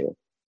wanted to,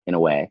 in a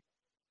way.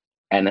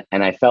 And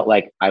I felt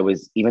like I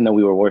was, even though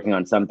we were working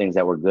on some things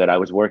that were good, I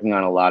was working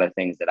on a lot of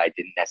things that I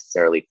didn't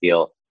necessarily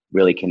feel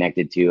really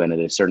connected to. And at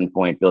a certain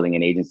point, building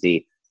an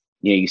agency,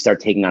 you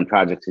start taking on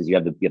projects because you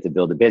have to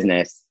build a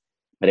business,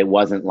 but it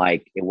wasn't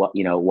like it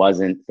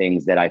wasn't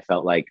things that I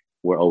felt like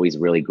were always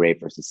really great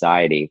for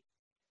society.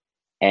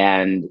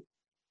 And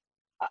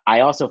I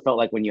also felt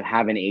like when you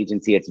have an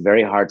agency, it's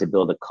very hard to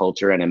build a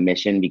culture and a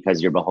mission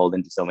because you're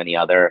beholden to so many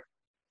other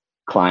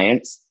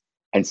clients.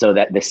 And so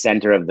that the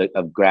center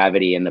of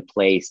gravity and the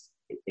place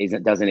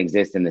doesn't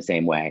exist in the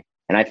same way.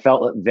 And I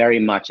felt very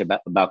much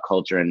about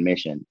culture and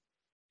mission.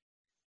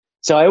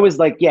 So I was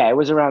like, it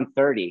was around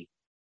 30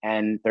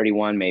 and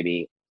 31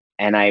 maybe.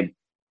 And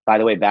by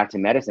the way, back to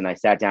medicine, I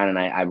sat down and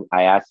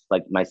I asked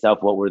like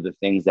myself, what were the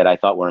things that I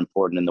thought were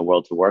important in the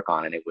world to work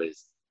on? And it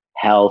was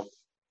health,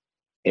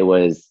 it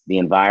was the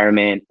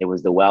environment, it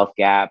was the wealth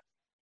gap,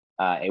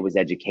 it was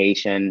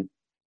education.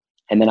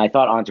 And then I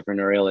thought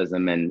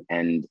entrepreneurialism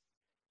and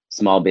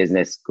small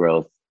business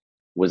growth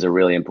was a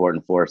really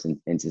important force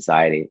in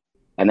society.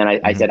 And then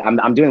I said,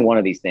 I'm doing one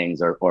of these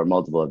things or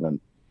multiple of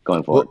them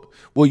going forward.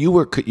 Well, you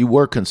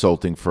were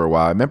consulting for a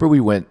while. I remember we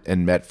went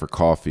and met for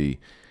coffee,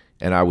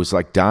 and I was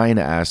like dying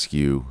to ask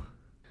you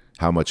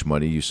how much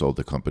money you sold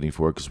the company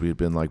for, because we had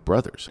been like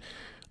brothers.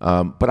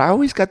 But I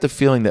always got the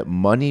feeling that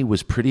money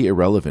was pretty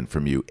irrelevant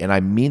from you. And I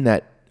mean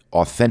that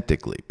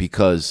authentically,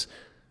 because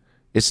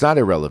it's not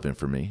irrelevant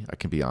for me. I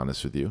can be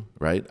honest with you,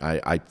 right?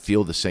 I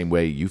feel the same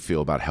way you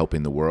feel about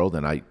helping the world,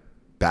 and I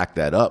back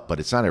that up, but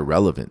it's not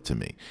irrelevant to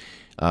me.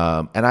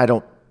 And I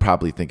don't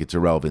probably think it's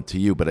irrelevant to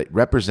you, but it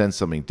represents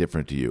something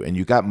different to you. And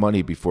you got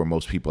money before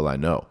most people I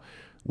know.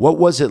 What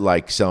was it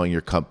like selling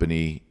your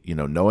company,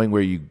 knowing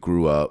where you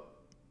grew up,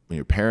 when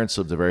your parents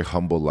lived a very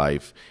humble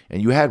life,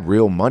 and you had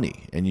real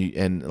money,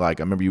 and like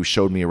I remember you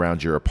showed me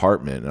around your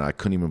apartment, and I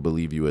couldn't even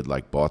believe you had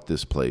like bought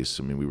this place.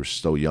 I mean, we were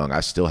so young.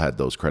 I still had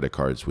those credit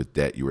cards with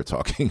debt you were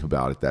talking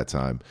about at that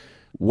time.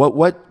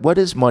 What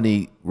does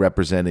money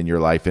represent in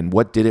your life, and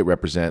what did it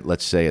represent,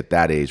 let's say, at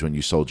that age when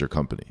you sold your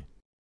company?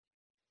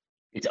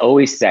 It's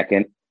always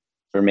second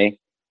for me,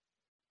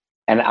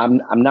 and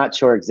I'm not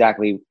sure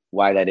exactly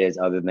why that is,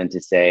 other than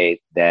to say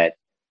that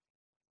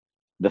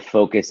the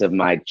focus of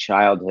my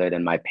childhood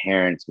and my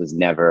parents was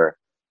never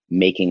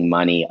making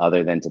money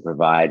other than to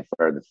provide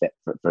for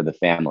the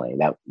family.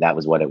 That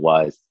was what it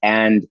was.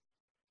 And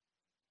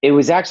it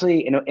was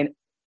actually, and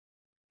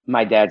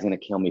my dad's going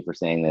to kill me for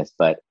saying this,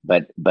 but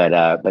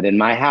in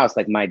my house,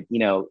 like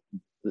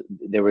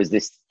there was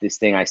this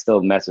thing I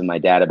still mess with my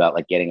dad about,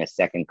 like getting a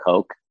second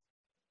Coke,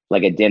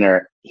 like at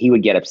dinner. He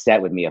would get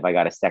upset with me if I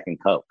got a second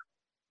Coke.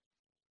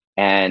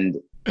 And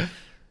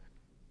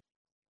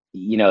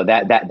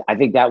that I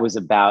think that was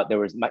about, there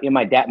was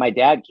my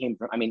dad came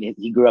from, I mean,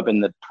 he grew up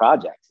in the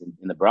projects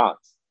in the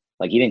Bronx.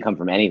 Like he didn't come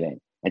from anything.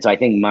 And so I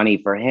think money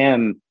for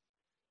him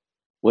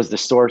was the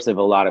source of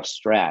a lot of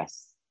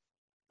stress.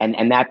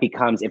 And that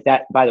becomes,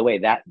 by the way,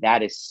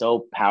 that is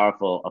so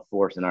powerful a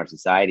force in our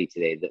society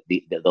today,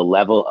 the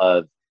level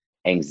of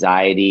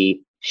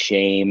anxiety,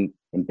 shame,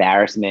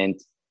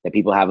 embarrassment that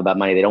people have about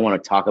money. They don't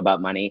want to talk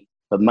about money,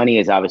 but money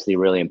is obviously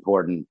really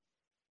important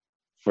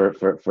for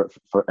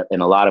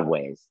in a lot of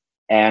ways.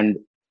 And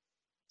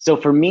so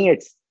for me,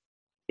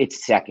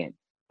 it's second.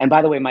 And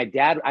by the way, my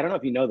dad, I don't know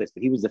if you know this,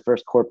 but he was the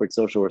first corporate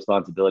social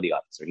responsibility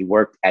officer. He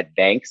worked at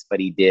banks, but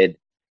he did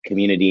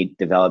community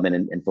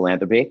development and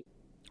philanthropy.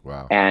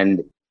 Wow.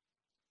 And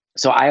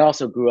so I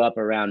also grew up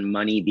around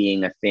money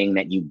being a thing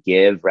that you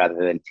give rather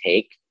than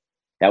take.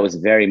 That was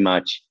very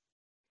much,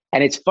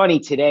 and it's funny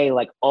today,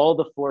 like all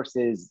the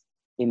forces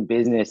in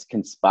business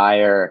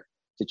conspire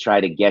to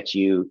try to get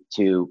you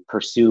to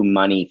pursue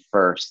money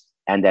first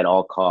and at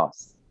all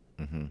costs.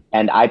 Mm-hmm.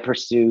 And I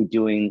pursue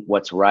doing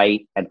what's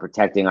right and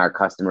protecting our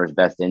customers'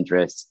 best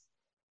interests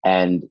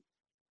and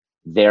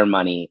their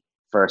money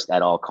first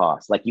at all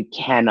costs. Like you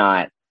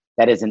cannot,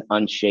 that is an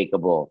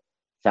unshakable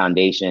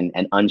foundation,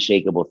 an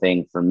unshakable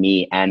thing for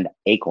me and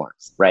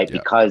Acorns, right?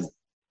 Yeah.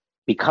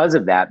 Because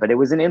of that. But it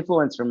was an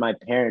influence from my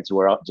parents, who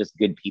are just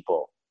good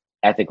people,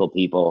 ethical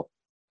people.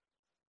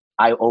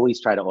 I always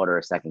try to order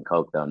a second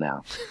Coke though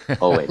now.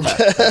 Always.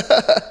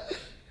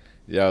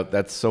 Yeah,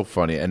 that's so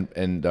funny.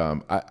 And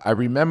I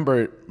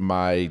remember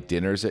my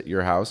dinners at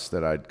your house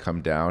that I'd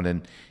come down,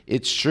 and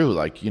it's true.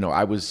 Like,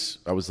 I was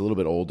a little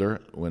bit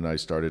older when I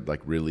started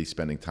like really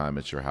spending time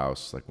at your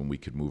house, like when we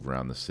could move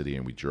around the city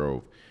and we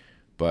drove.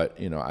 But,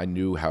 I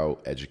knew how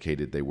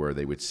educated they were.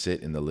 They would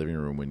sit in the living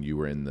room when you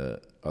were in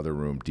the other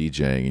room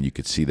DJing, and you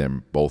could see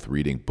them both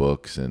reading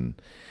books. And,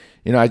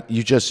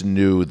 you just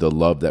knew the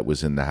love that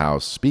was in the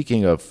house.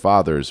 Speaking of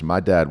fathers, my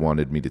dad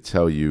wanted me to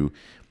tell you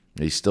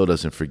he still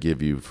doesn't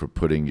forgive you for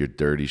putting your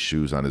dirty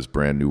shoes on his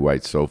brand new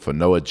white sofa.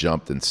 Noah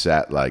jumped and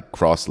sat like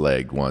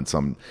cross-legged once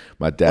on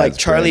my dad's. Like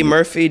Charlie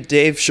Murphy,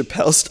 Dave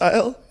Chappelle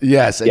style?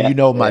 Yes, and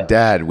my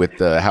dad with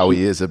how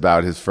he is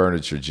about his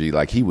furniture, G.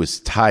 Like he was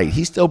tight.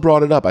 He still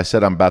brought it up. I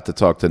said, I'm about to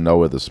talk to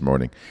Noah this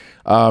morning.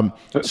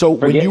 So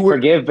when you were...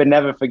 Forgive but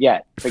never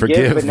forget.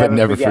 Forgive but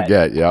never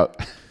forget, yeah.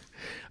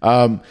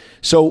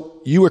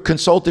 So you were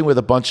consulting with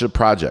a bunch of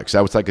projects.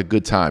 That was like a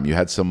good time. You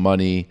had some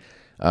money.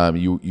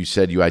 You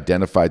said you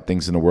identified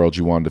things in the world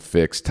you wanted to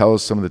fix. Tell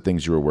us some of the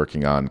things you were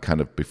working on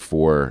kind of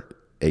before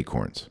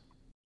Acorns.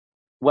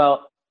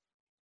 Well,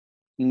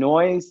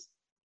 Noise,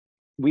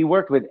 we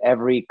worked with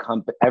every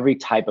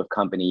type of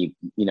company,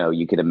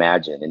 you could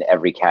imagine, in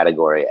every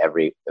category,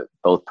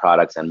 both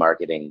products and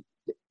marketing.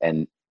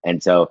 And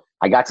so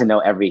I got to know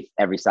every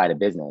side of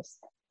business,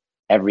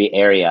 every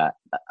area.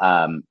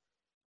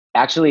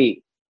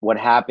 Actually, what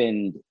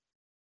happened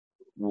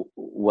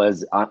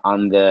was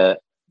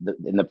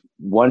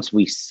once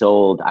we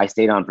sold, I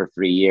stayed on for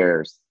 3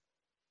 years,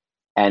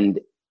 and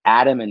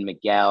Adam and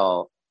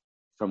Miguel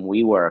from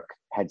WeWork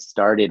had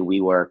started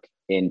WeWork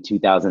in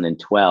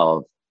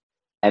 2012,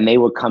 and they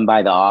would come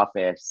by the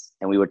office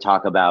and we would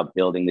talk about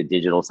building the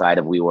digital side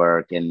of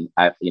WeWork. And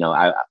I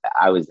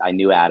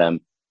knew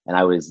Adam, and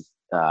I was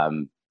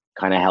kind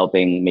of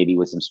helping maybe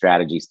with some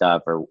strategy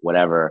stuff or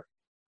whatever.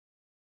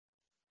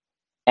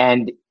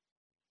 And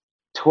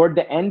toward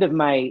the end of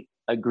my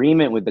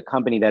agreement with the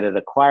company that had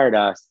acquired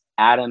us,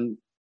 Adam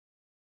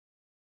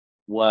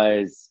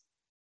was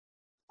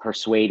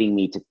persuading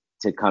me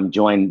to come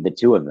join the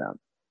two of them,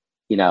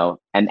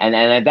 and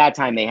at that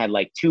time they had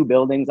like 2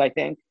 buildings, I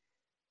think,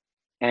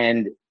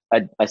 and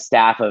a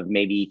staff of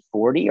maybe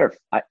 40 or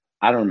I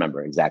don't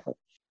remember exactly.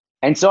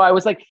 And so I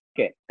was like,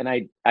 fuck it. And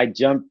I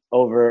jumped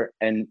over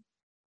and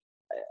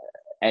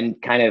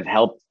kind of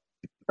helped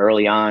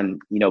early on,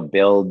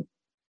 build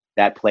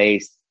that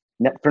place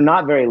for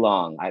not very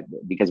long,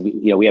 because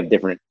we have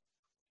different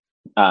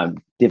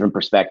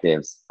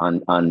perspectives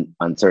on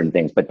certain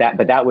things, but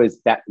that was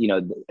that,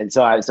 and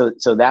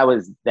so that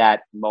was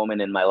that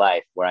moment in my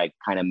life where I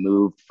kind of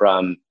moved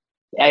from.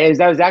 That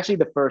was actually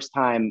the first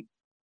time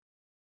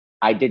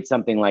I did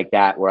something like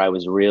that, where I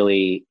was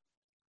really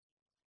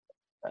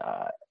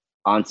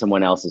on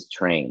someone else's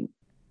train,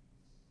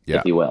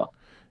 if you will.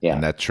 Yeah,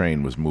 and that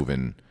train was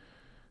moving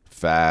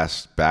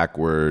fast,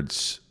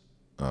 backwards.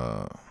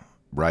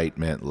 Right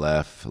meant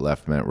left,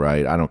 left meant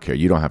right. I don't care.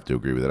 You don't have to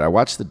agree with it. I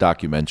watched the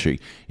documentary.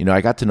 I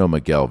got to know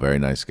Miguel, very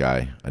nice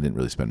guy. I didn't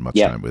really spend much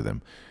time with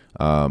him.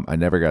 I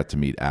never got to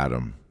meet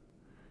Adam.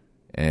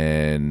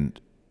 And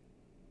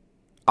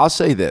I'll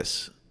say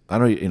this. I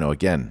don't,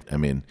 again, I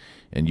mean,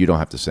 and you don't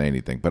have to say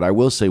anything, but I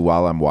will say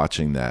while I'm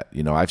watching that,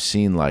 I've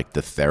seen like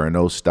the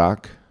Theranos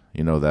stock,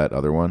 that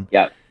other one.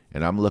 Yeah.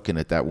 And I'm looking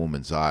at that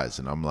woman's eyes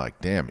and I'm like,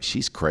 damn,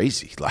 she's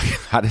crazy. Like,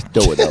 how did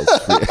no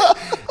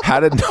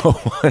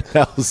one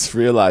else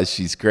realize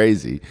she's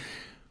crazy?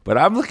 But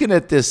I'm looking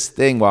at this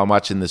thing while I'm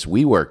watching this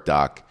WeWork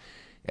doc,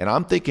 and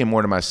I'm thinking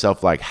more to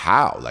myself, like,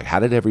 how? Like, how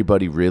did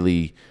everybody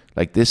really,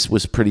 like, this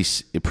was pretty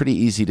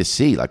easy to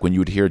see. Like, when you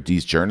would hear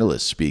these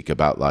journalists speak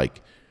about,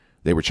 like,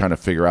 they were trying to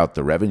figure out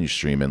the revenue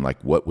stream and,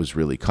 like, what was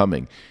really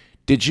coming.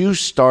 Did you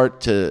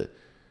start to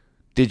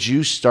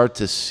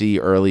see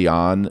early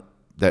on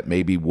that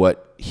maybe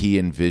what he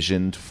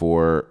envisioned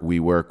for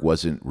WeWork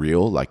wasn't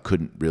real, like,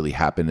 couldn't really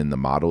happen in the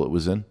model it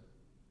was in?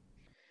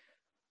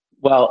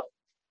 Well,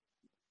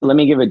 let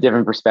me give a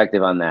different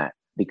perspective on that,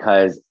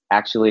 because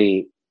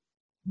actually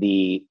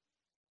the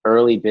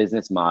early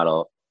business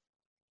model,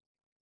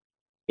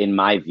 in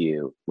my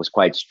view, was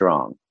quite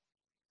strong.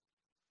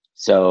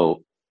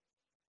 So,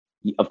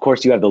 of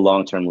course, you have the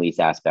long-term lease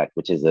aspect,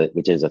 which is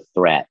a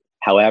threat.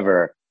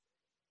 However,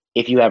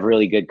 if you have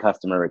really good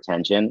customer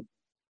retention,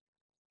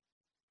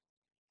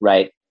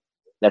 right?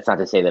 That's not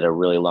to say that a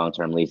really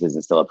long-term lease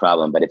isn't still a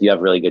problem, but if you have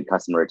really good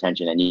customer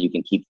retention and you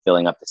can keep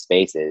filling up the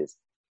spaces,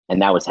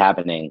 and that was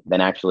happening, then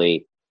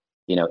actually,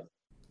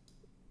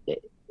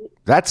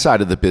 that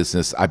side of the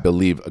business, I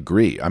believe,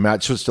 agree. I mean,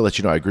 just to let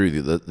you know, I agree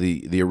with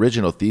you. The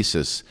original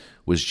thesis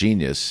was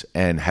genius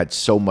and had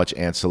so much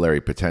ancillary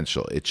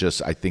potential.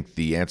 I think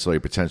the ancillary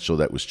potential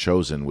that was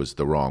chosen was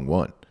the wrong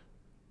one.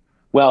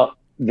 Well,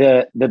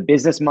 the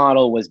business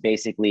model was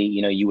basically,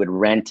 you would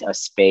rent a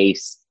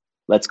space,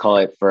 let's call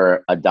it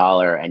for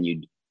 $1,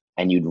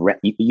 and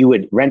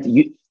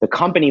the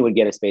company would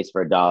get a space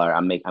for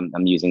 $1.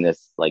 I'm using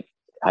this like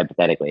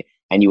hypothetically,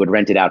 and you would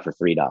rent it out for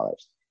 $3.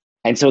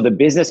 And so the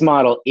business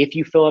model, if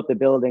you fill up the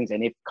buildings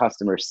and if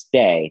customers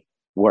stay,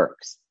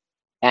 works.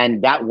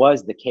 And that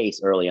was the case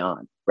early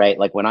on, right?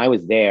 Like when I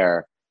was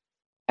there,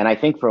 and I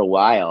think for a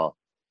while,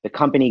 the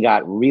company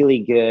got really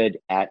good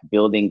at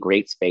building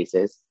great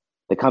spaces.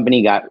 The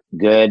company got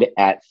good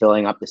at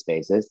filling up the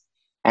spaces,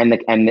 and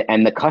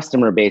the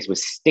customer base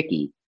was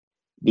sticky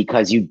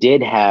because you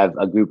did have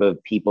a group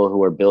of people who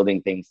were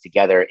building things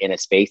together in a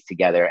space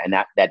together, and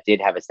that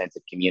did have a sense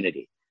of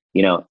community.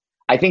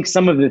 I think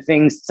some of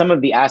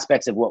the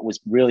aspects of what was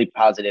really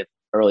positive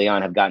early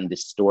on have gotten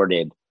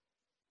distorted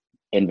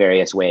in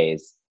various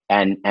ways.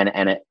 And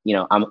I'm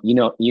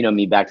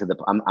me back to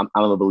I'm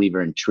a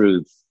believer in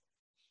truth.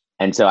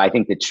 And so I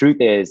think the truth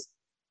is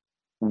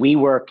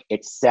WeWork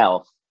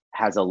itself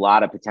has a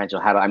lot of potential.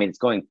 It's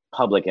going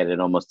public at an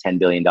almost $10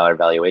 billion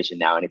valuation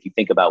now. And if you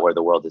think about where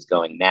the world is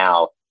going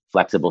now,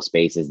 flexible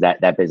spaces,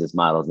 that business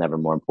model is never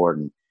more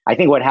important. I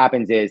think what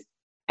happens is,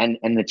 and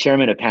the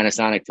chairman of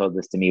Panasonic told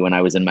this to me when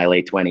I was in my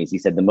late 20s. He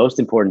said, the most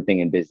important thing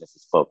in business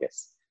is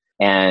focus.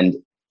 And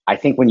I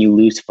think when you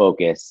lose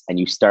focus and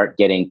you start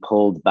getting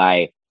pulled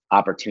by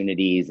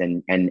opportunities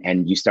and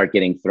you start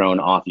getting thrown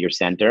off your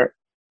center,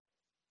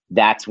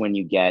 that's when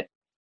you get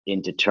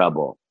into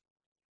trouble.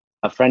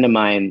 A friend of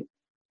mine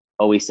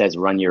always says,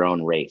 run your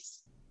own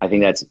race. I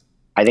think that's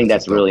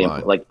really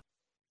important. Like,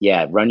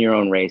 yeah, run your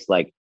own race.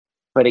 Like,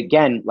 but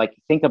again, like,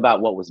 think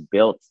about what was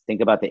built.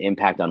 Think about the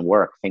impact on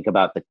work. Think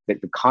about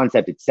the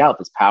concept itself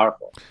is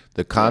powerful.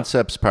 The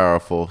concept's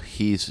powerful.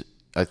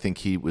 I think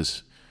he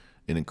was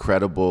an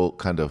incredible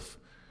kind of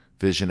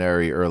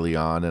visionary early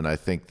on, and I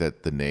think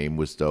that the name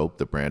was dope.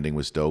 The branding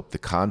was dope. The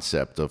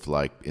concept of,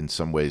 like, in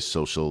some ways,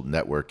 social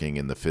networking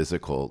in the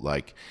physical,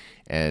 like,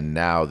 and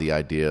now the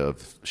idea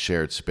of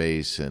shared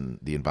space and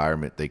the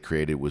environment they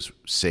created was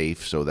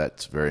safe. So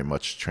that's very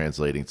much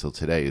translating till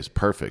today is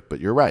perfect. But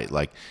you're right.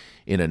 Like,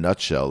 in a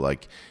nutshell,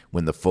 like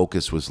when the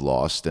focus was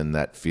lost and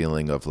that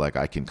feeling of like,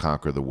 I can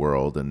conquer the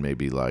world, and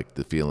maybe like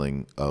the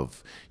feeling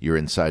of you're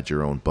inside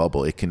your own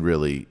bubble, it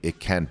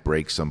can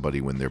break somebody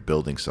when they're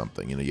building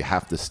something. You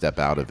have to step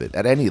out of it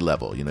at any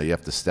level. You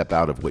have to step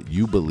out of what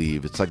you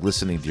believe. It's like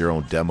listening to your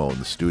own demo in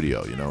the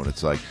studio, and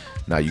it's like,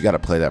 now you got to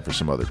play that for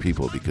some other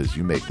people because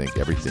you may think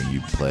everything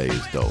you play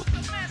is dope.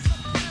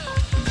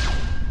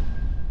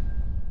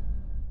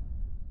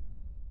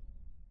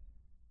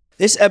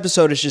 This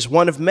episode is just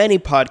one of many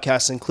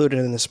podcasts included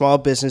in the Small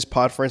Business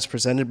Podference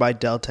presented by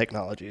Dell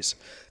Technologies.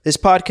 This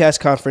podcast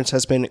conference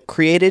has been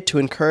created to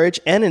encourage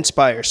and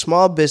inspire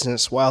small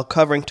business while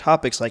covering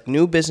topics like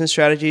new business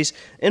strategies,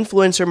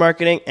 influencer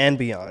marketing, and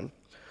beyond.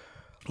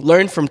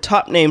 Learn from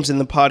top names in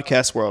the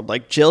podcast world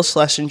like Jill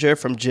Schlesinger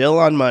from Jill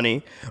on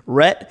Money,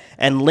 Rhett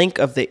and Link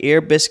of the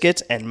Ear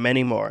Biscuits, and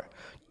many more.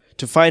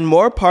 To find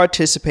more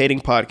participating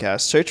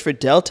podcasts, search for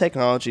Dell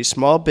Technologies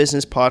Small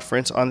Business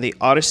Podference on the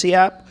Odyssey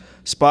app,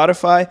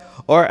 Spotify,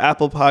 or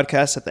Apple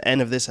Podcasts at the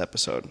end of this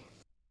episode.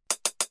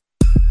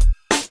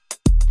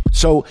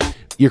 So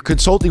you're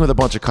consulting with a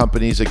bunch of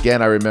companies.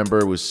 Again, I remember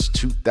it was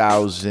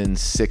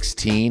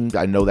 2016.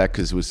 I know that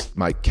because it was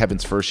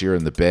Kevin's first year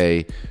in the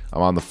Bay.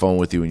 I'm on the phone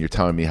with you and you're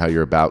telling me how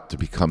you're about to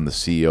become the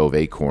CEO of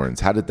Acorns.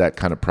 How did that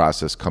kind of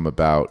process come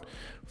about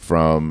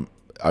from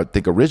I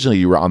think originally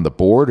you were on the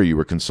board or you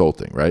were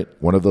consulting, right?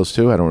 One of those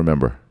two? I don't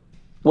remember.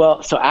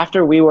 Well, so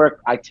after WeWork,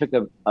 I took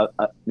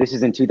this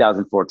is in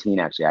 2014,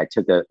 actually. I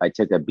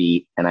took a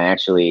beat, and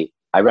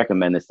I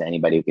recommend this to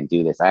anybody who can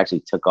do this. I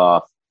actually took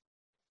off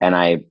and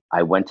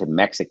I went to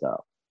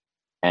Mexico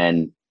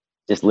and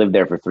just lived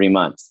there for 3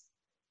 months.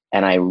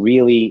 And I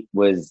really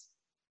was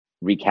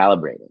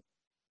recalibrated.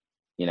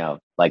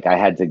 Like I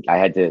had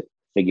to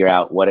figure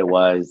out what it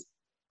was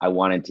I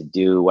wanted to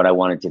do, what I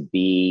wanted to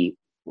be.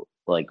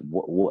 Like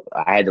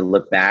I had to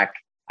look back.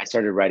 I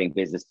started writing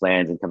business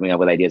plans and coming up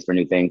with ideas for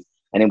new things.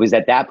 And it was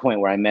at that point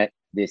where I met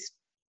this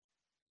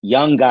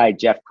young guy,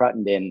 Jeff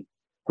Cruttenden,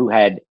 who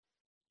had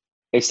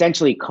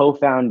essentially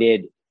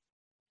co-founded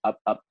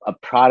a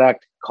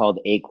product called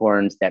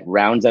Acorns that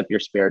rounds up your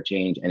spare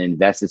change and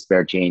invests the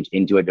spare change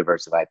into a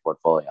diversified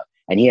portfolio.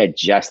 And he had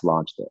just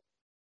launched it.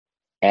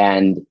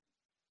 And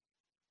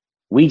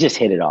we just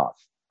hit it off.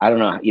 I don't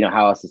know,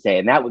 how else to say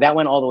it. And that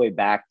went all the way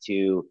back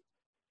to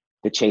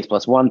the Chase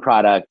Plus One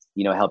product,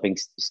 helping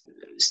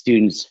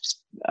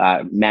students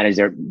manage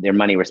their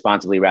money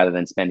responsibly rather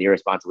than spend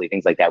irresponsibly,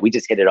 things like that. We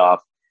just hit it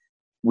off.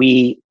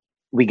 We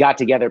got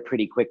together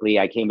pretty quickly.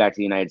 I came back to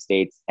the United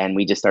States and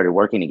we just started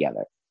working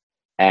together.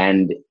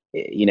 And,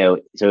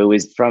 so it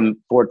was from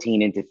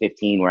 14 into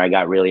 15 where I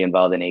got really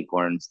involved in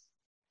Acorns.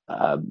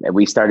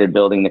 We started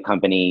building the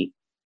company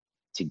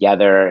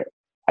together.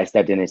 I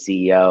stepped in as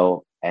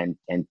CEO and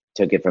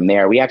took it from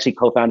there. We actually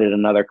co-founded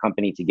another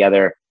company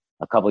together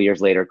a couple of years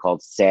later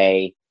called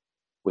Say,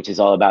 which is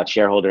all about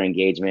shareholder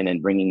engagement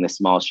and bringing the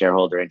small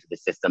shareholder into the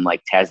system,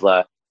 like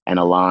Tesla and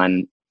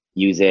Elon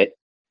use it.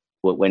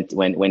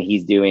 When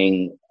he's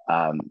doing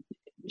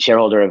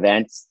shareholder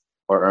events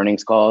or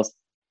earnings calls,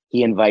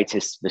 he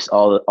invites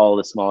all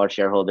the smaller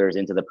shareholders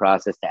into the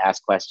process to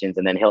ask questions,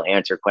 and then he'll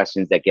answer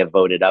questions that get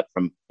voted up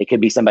from. It could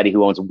be somebody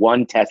who owns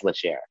one Tesla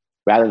share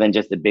rather than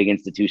just the big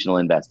institutional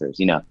investors,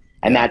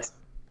 And that's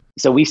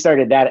so we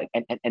started that,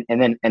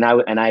 and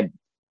I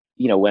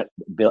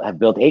have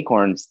built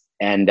Acorns,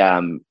 and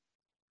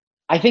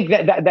I think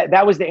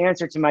that was the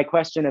answer to my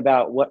question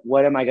about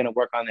what am I going to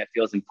work on that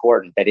feels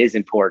important, that is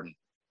important,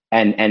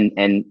 and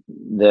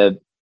the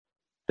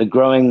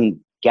growing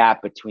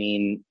gap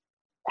between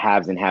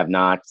haves and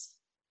have-nots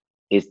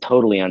is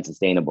totally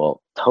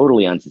unsustainable.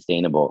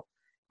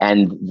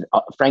 And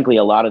frankly,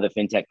 a lot of the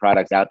fintech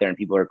products out there and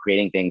people are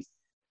creating things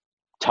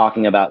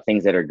talking about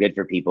things that are good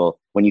for people.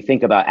 When you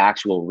think about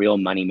actual real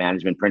money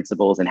management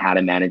principles and how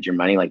to manage your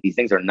money, like these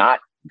things are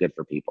not good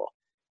for people.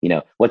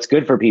 What's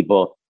good for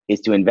people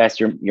is to invest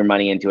your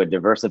money into a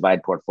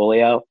diversified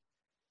portfolio.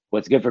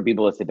 What's good for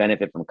people is to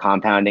benefit from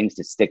compounding,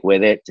 to stick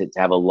with it, to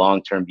have a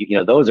long-term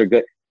view. Those are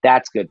good.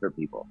 That's good for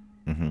people.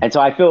 Mm-hmm. And so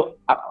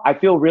I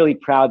feel really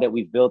proud that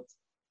we've built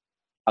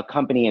a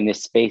company in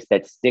this space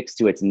that sticks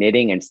to its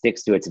knitting and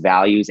sticks to its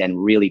values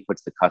and really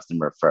puts the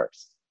customer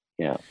first.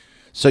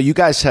 So you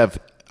guys have,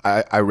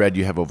 I read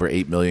you have over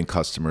 8 million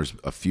customers,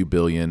 a few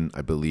billion,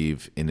 I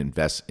believe, in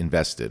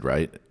invested,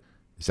 right?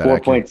 Is that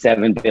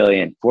 4.7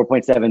 billion,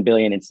 4.7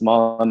 billion in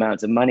small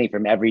amounts of money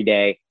from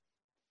everyday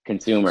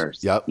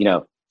consumers. Yep.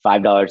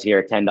 $5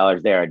 here,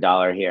 $10 there,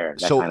 $1 here.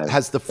 So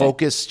has the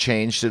focus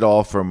changed at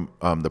all from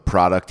the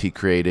product he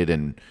created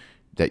and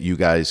that you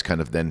guys kind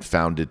of then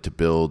founded to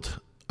build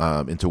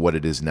into what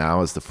it is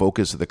now? Has the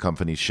focus of the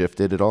company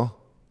shifted at all?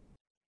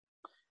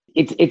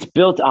 It's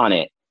built on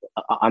it,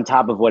 on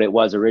top of what it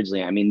was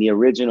originally. I mean, the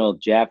original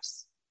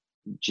Jeff's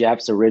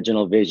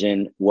original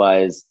vision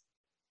was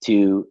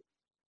to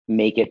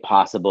make it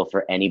possible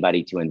for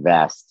anybody to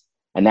invest,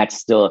 and that's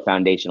still a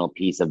foundational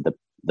piece of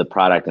the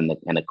product and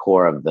the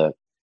core of the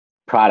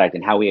product.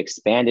 And how we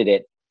expanded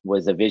it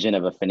was a vision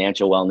of a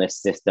financial wellness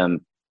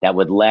system that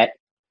would let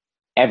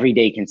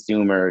everyday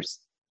consumers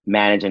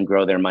manage and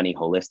grow their money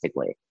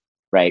holistically,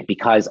 right?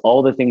 Because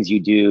all the things you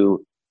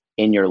do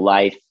in your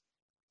life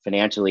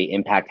financially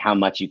impact how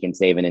much you can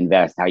save and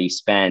invest, how you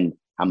spend,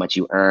 how much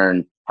you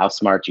earn, how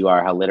smart you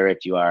are, how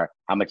literate you are,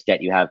 how much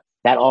debt you have.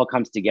 That all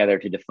comes together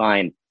to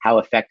define how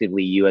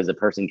effectively you as a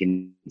person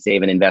can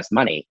save and invest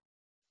money.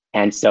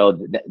 And so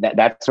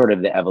that's sort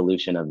of the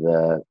evolution of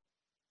the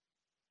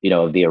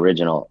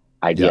original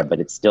idea, yeah. But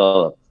it's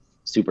still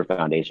super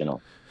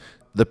foundational.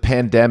 The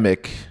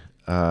pandemic,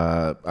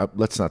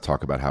 let's not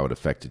talk about how it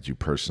affected you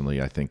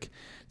personally. I think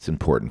it's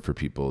important for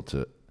people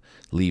to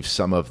leave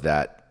some of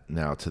that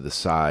now to the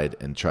side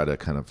and try to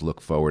kind of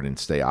look forward and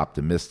stay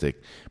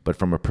optimistic. But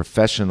from a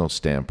professional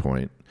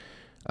standpoint,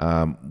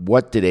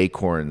 what did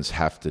Acorns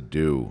have to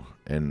do,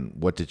 and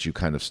what did you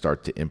kind of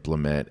start to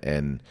implement,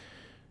 and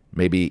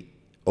maybe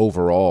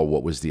overall,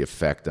 what was the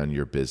effect on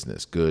your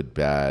business? Good,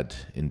 bad,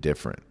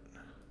 indifferent?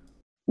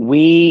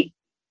 We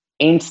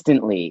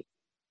instantly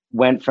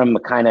went from a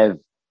kind of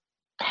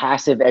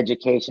passive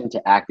education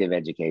to active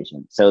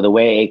education. So the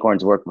way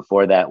Acorns worked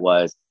before that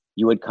was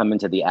you would come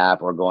into the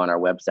app or go on our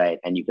website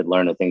and you could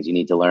learn the things you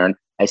need to learn.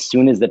 As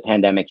soon as the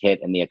pandemic hit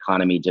and the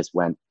economy just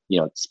went,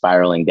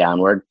 spiraling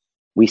downward,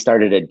 we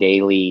started a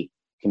daily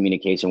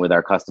communication with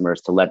our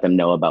customers to let them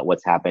know about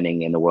what's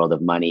happening in the world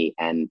of money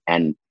and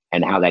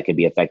how that could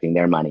be affecting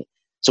their money.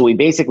 So we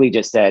basically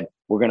just said,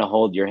 we're going to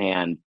hold your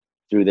hand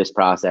through this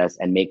process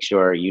and make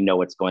sure you know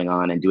what's going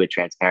on and do it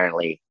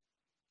transparently.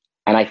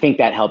 And I think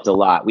that helped a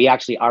lot.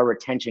 Our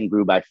retention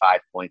grew by 5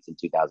 points in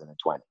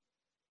 2020,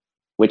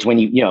 which when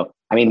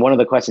one of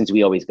the questions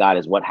we always got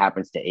is what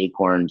happens to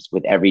Acorns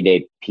with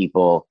everyday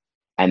people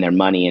and their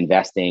money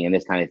investing and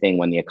this kind of thing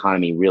when the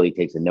economy really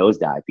takes a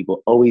nosedive.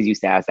 People always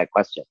used to ask that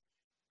question.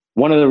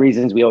 One of the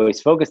reasons we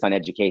always focused on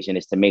education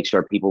is to make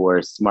sure people were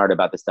as smart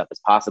about this stuff as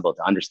possible,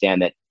 to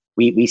understand that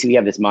we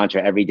have this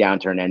mantra, every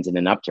downturn ends in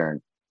an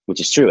upturn, which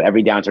is true.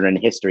 Every downturn in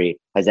history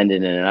has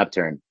ended in an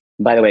upturn.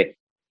 And by the way,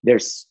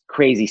 there's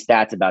crazy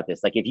stats about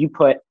this. Like if you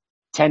put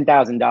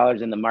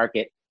 $10,000 in the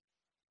market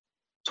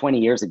 20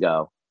 years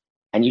ago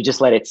and you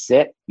just let it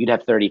sit, you'd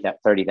have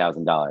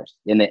 $30,000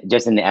 in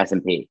the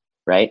S&P,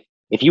 right?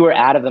 If you were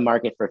out of the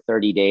market for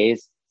 30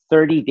 days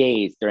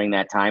during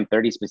that time,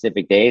 30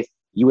 specific days,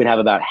 you would have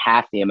about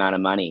half the amount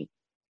of money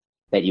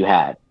that you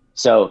had.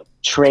 So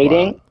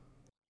trading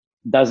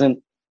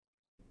doesn't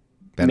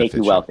make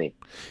you wealthy.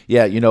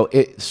 Yeah,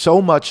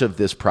 so much of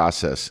this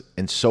process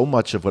and so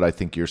much of what I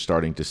think you're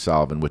starting to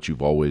solve and what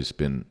you've always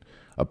been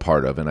a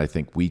part of, and I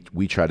think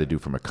we try to do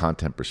from a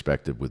content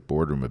perspective with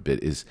Boardroom a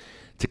bit, is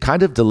to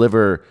kind of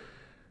deliver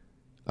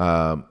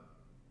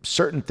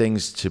certain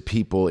things to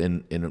people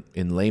in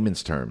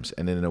layman's terms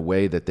and in a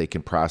way that they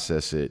can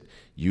process it,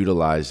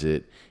 utilize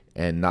it,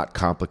 and not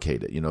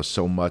complicate it.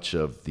 So much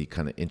of the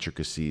kind of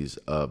intricacies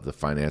of the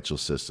financial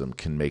system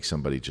can make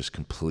somebody just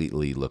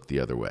completely look the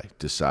other way,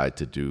 decide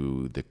to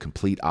do the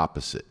complete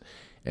opposite.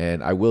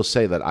 And I will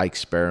say that I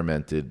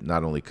experimented,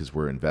 not only because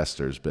we're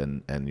investors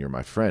and you're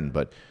my friend,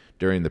 but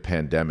during the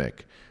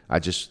pandemic, I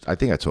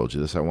think I told you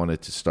this, I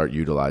wanted to start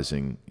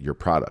utilizing your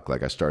product.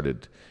 Like I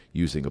started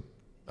using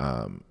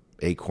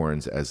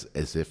Acorns as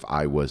if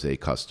I was a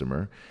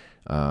customer.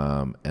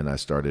 And I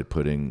started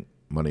putting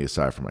money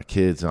aside for my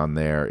kids on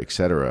there, et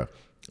cetera.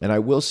 And I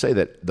will say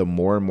that the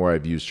more and more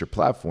I've used your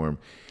platform,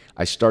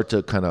 I start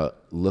to kind of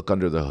look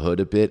under the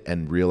hood a bit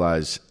and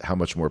realize how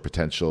much more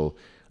potential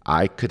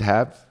I could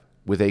have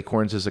with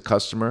Acorns as a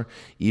customer.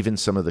 Even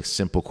some of the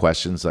simple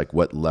questions like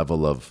what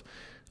level of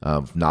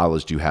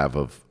knowledge do you have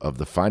of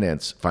the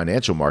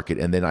financial market?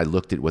 And then I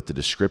looked at what the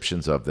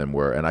descriptions of them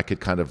were, and I could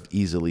kind of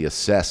easily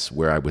assess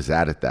where I was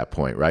at that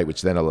point, right?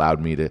 Which then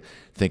allowed me to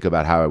think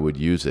about how I would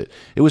use it.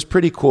 It was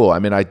pretty cool. I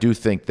mean, I do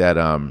think that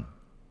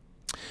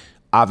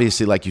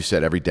obviously, like you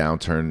said, every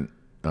downturn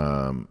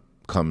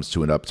comes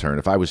to an upturn.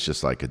 If I was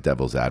just like a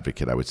devil's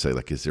advocate, I would say,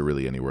 like, is there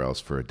really anywhere else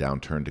for a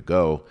downturn to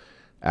go?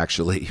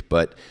 Actually,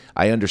 but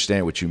I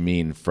understand what you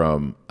mean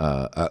from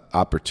an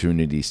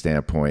opportunity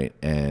standpoint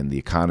and the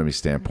economy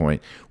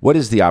standpoint. What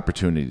is the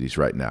opportunities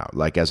right now?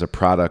 Like as a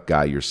product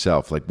guy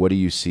yourself, like what do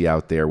you see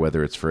out there,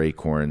 whether it's for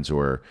Acorns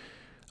or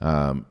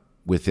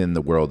within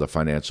the world of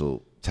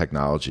financial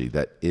technology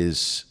that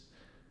is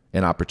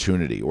an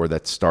opportunity or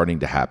that's starting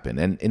to happen?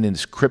 And in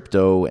this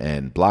crypto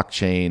and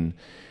blockchain,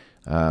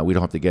 we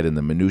don't have to get in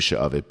the minutia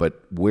of it,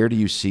 but where do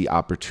you see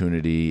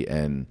opportunity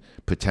and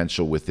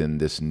potential within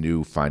this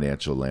new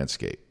financial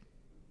landscape?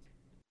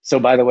 So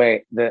by the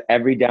way,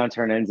 every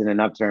downturn ends in an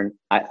upturn.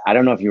 I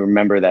don't know if you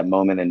remember that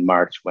moment in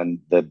March when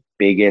the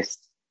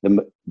biggest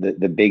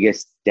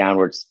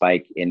downward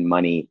spike in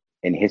money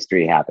in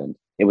history happened.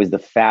 It was the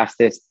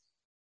fastest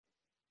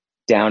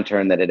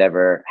downturn that had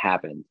ever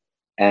happened.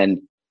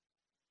 And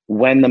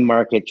when the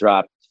market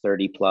dropped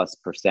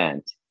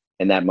 30+%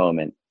 in that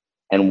moment,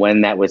 and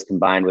when that was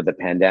combined with the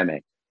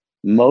pandemic,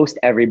 most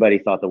everybody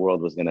thought the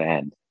world was going to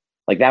end.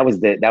 Like that was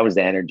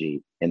the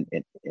energy.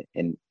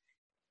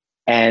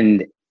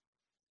 And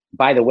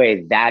by the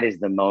way, that is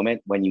the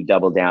moment when you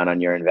double down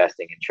on your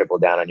investing and triple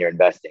down on your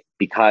investing.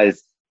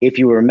 Because if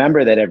you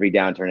remember that every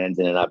downturn ends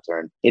in an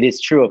upturn, it is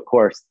true, of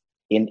course,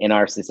 in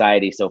our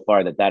society so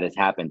far that has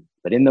happened.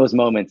 But in those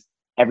moments,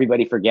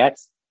 everybody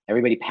forgets,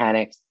 everybody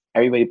panics,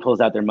 everybody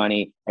pulls out their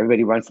money,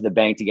 everybody runs to the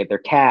bank to get their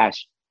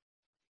cash.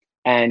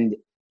 And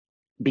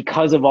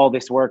because of all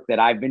this work that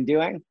I've been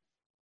doing,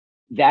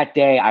 that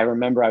day, I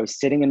remember I was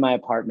sitting in my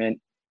apartment.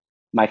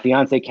 My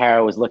fiance,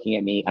 Kara, was looking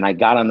at me, and I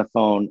got on the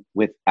phone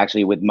with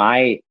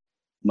my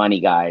money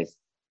guys.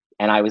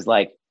 And I was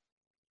like,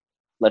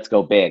 let's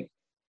go big.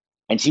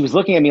 And she was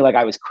looking at me like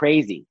I was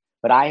crazy,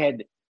 but I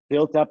had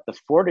built up the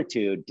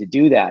fortitude to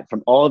do that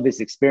from all of this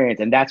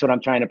experience. And that's what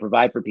I'm trying to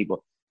provide for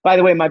people. By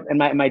the way,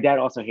 my dad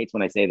also hates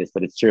when I say this,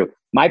 but it's true.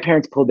 My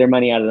parents pulled their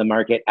money out of the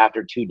market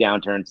after 2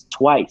 downturns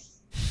twice,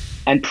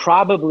 and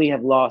probably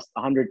have lost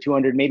 100,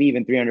 200, maybe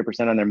even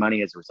 300% on their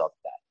money as a result of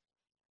that.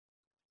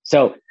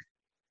 So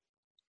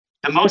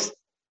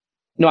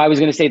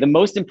the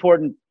most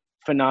important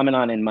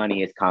phenomenon in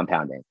money is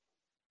compounding.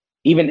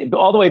 Even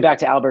all the way back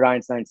to Albert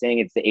Einstein saying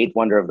it's the 8th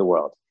wonder of the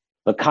world.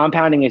 But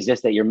compounding is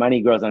just that your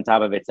money grows on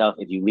top of itself.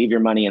 If you leave your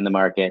money in the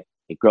market,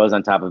 it grows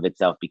on top of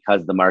itself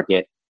because the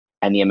market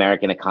and the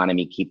American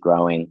economy keep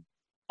growing.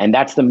 And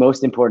that's the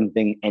most important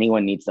thing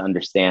anyone needs to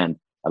understand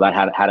about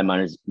how to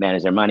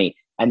manage their money.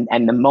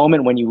 And the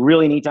moment when you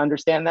really need to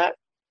understand that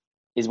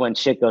is when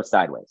shit goes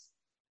sideways.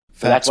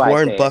 So Facts.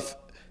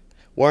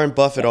 Warren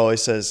Buffett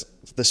always says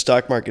the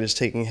stock market is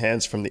taking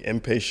hands from the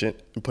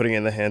impatient and putting it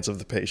in the hands of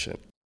the patient.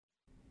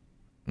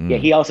 Yeah,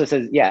 he also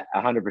says,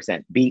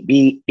 100%.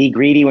 Be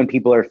greedy when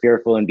people are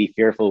fearful, and be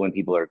fearful when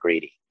people are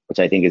greedy, which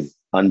I think is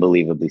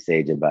unbelievably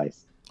sage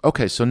advice.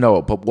 Okay, so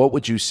Noah, but what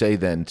would you say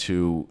then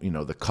to,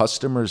 the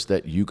customers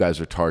that you guys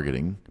are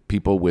targeting,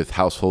 people with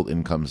household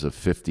incomes of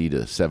 $50,000 to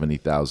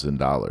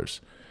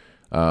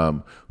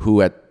 $70,000,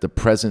 who at the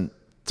present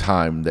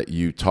time that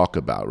you talk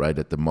about, right,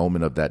 at the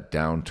moment of that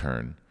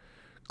downturn,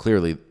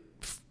 clearly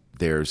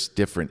there's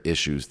different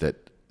issues that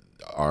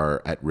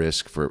are at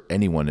risk for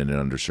anyone in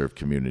an underserved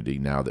community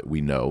now that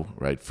we know,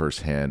 right,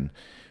 firsthand.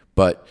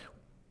 But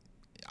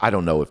I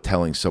don't know if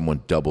telling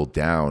someone double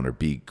down or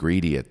be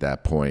greedy at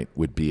that point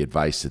would be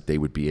advice that they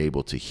would be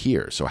able to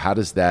hear. So how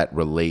does that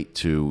relate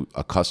to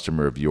a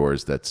customer of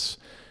yours that's,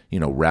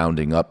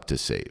 rounding up to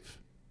save?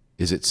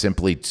 Is it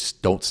simply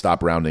don't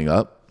stop rounding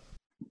up?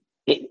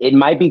 It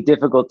might be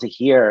difficult to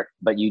hear,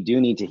 but you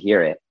do need to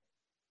hear it.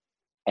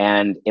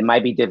 And it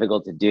might be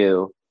difficult to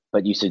do,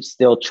 but you should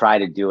still try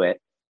to do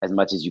it as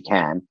much as you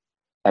can.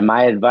 And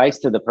my advice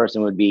to the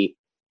person would be,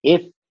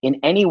 if in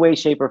any way,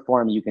 shape, or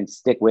form you can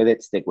stick with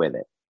it, stick with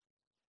it.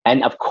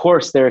 And of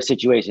course, there are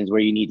situations where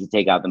you need to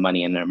take out the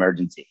money in an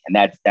emergency.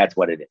 And that's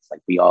what it is.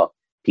 Like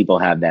people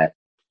have that,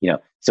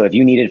 so if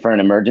you need it for an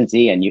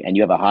emergency and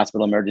you have a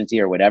hospital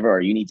emergency or whatever, or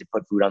you need to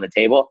put food on the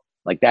table,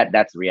 like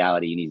that's the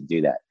reality. You need to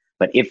do that.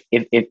 But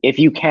if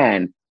you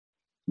can,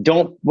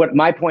 what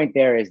my point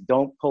there is,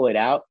 don't pull it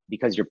out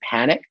because you're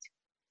panicked.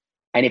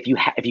 And if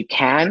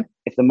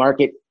the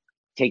market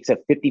takes a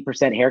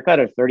 50% haircut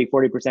or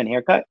 30-40%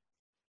 haircut,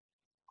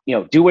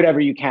 do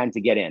whatever you can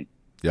to get in.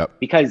 Yep.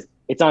 Because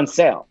it's on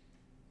sale.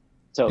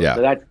 So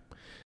that's,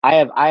 I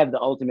have the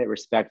ultimate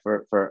respect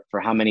for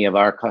how many of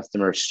our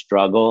customers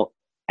struggle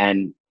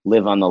and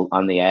live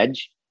on the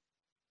edge.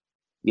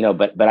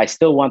 But I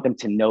still want them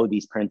to know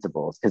these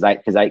principles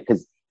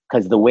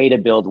because the way to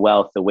build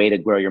wealth, the way to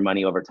grow your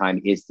money over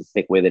time is to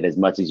stick with it as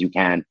much as you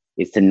can,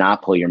 is to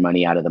not pull your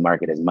money out of the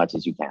market as much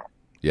as you can.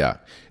 Yeah.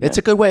 It's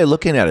a good way of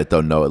looking at it, though,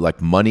 Noah.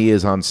 Like, money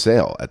is on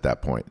sale at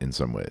that point in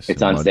some ways.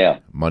 It's on sale.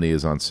 Money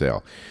is on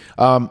sale.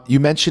 You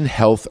mentioned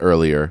health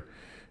earlier.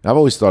 I've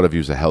always thought of you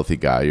as a healthy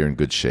guy. You're in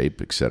good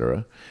shape, et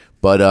cetera.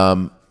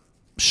 But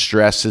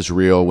stress is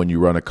real when you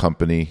run a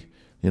company.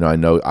 I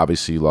know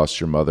obviously you lost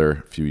your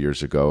mother a few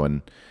years ago,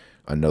 and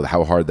I know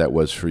how hard that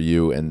was for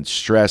you. And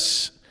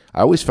stress,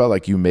 I always felt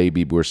like you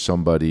maybe were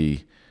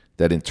somebody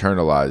that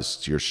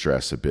internalized your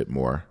stress a bit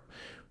more.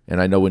 And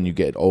I know when you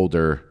get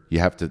older, you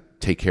have to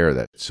take care of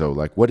that. So,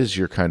 like, what is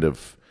your kind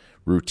of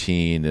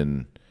routine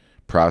and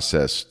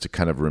process to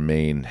kind of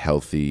remain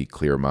healthy,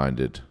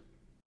 clear-minded?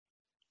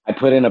 I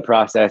put in a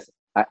process.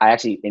 I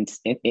actually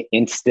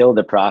instilled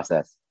the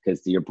process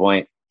because, to your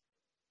point,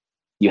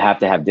 you have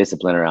to have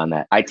discipline around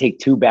that. I take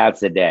 2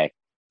 baths a day.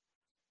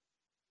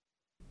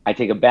 I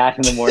take a bath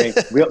in the morning.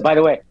 By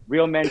the way,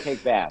 real men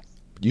take baths.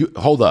 You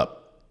hold up.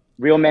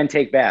 Real men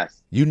take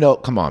baths.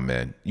 Come on,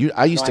 man.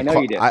 I used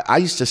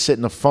to sit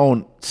in the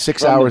phone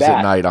 6 hours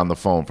at night on the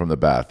phone from the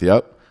bath.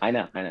 Yep. I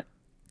know.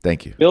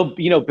 Thank you.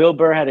 Bill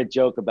Burr had a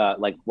joke about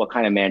like what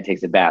kind of man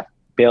takes a bath.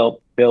 Bill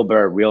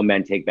Burr, real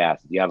men take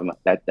baths. You have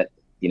that.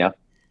 Yep.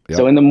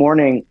 So in the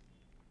morning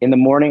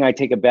I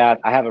take a bath.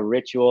 I have a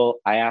ritual.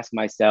 I ask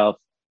myself,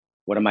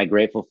 what am I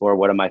grateful for?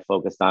 What am I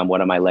focused on?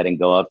 What am I letting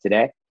go of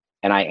today?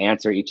 And I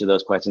answer each of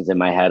those questions in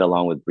my head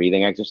along with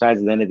breathing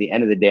exercises. And then at the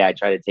end of the day, I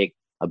try to take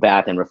a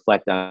bath and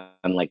reflect on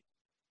like,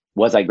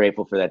 was I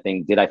grateful for that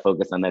thing? Did I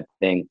focus on that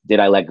thing? Did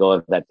I let go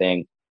of that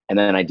thing? And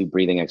then I do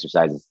breathing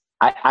exercises.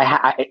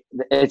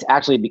 It's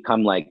actually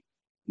become like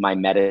my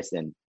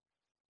medicine,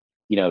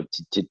 to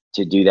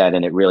do that.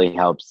 And it really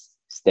helps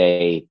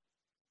stay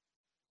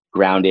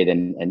grounded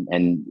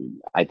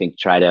and I think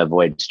try to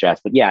avoid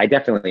stress. But yeah, I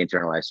definitely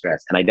internalize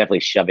stress and I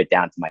definitely shove it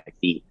down to my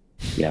feet.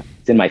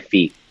 It's in my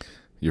feet.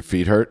 Your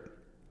feet hurt?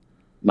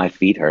 My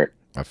feet hurt.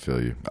 I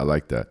feel you. I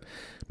like that.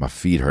 My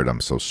feet hurt.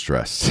 I'm so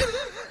stressed.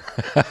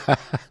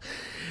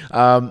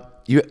 How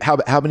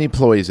many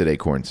employees at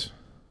Acorns?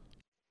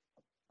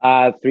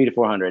 300 to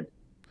 400.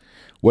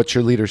 What's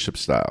your leadership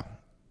style?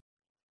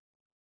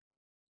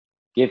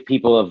 Give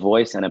people a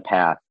voice and a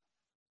path.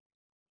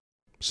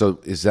 So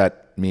does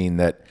that mean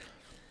that?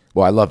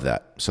 Well, I love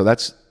that. So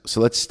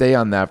let's stay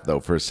on that though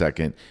for a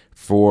second.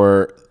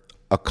 For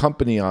a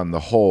company on the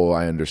whole,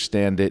 I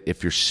understand it.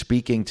 If you're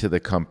speaking to the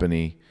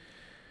company,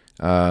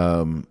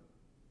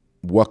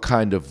 what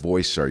kind of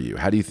voice are you?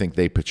 How do you think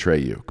they portray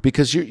you?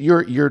 Because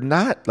you're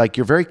not like,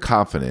 you're very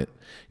confident.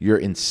 You're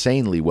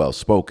insanely well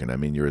spoken. I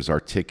mean, you're as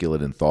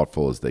articulate and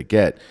thoughtful as they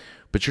get,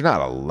 but you're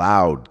not a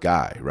loud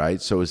guy,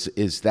 right? So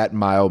is that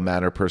mild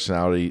manner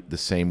personality the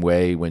same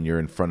way when you're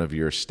in front of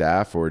your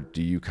staff, or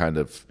do you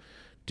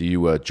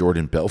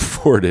Jordan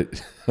Belfort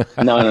it?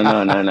 No.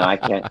 I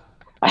can't.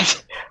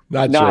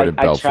 Jordan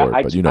Belfort,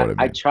 but you know what I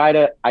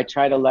mean. I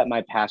try to let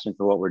my passion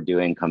for what we're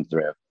doing come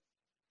through,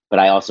 but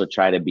I also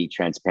try to be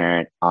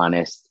transparent,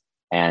 honest,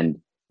 and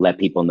let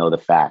people know the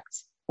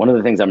facts. One of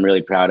the things I'm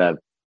really proud of,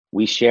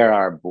 we share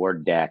our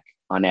board deck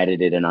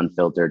unedited and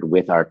unfiltered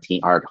with our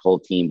team, our whole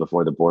team,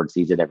 before the board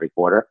sees it every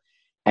quarter.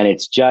 And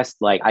it's just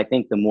like, I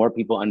think the more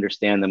people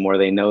understand, the more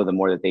they know, the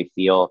more that they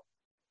feel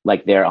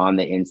like they're on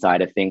the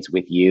inside of things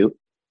with you,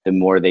 the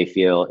more they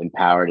feel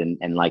empowered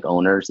and like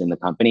owners in the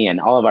company.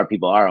 And all of our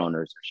people are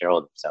owners or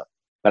shareholders. So,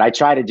 but I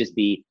try to just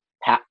be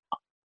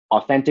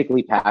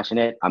authentically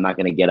passionate. I'm not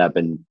going to get up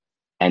and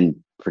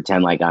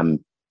pretend like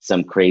I'm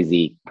some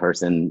crazy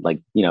person, like,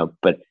 you know,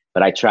 but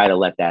I try to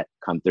let that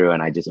come through,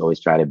 and I just always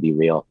try to be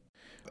real.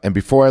 And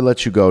before I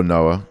let you go,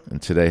 Noah,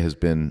 and today has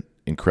been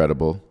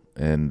incredible,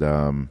 and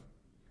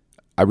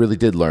I really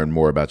did learn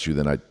more about you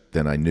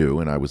than I knew,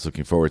 and I was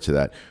looking forward to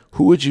that.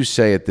 Who would you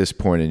say at this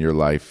point in your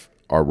life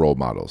are role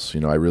models?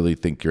 You know, I really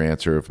think your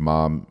answer of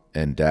mom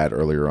and dad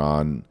earlier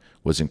on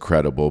was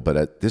incredible, but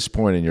at this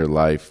point in your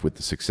life, with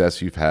the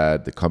success you've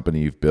had, the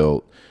company you've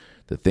built,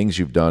 the things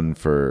you've done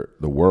for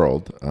the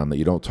world that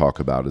you don't talk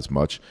about as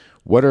much,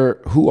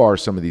 who are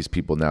some of these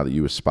people now that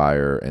you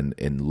aspire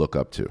and look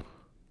up to?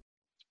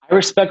 I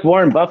respect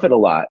Warren Buffett a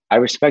lot. I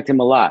respect him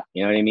a lot.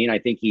 You know what I mean? I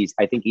think he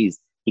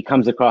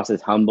comes across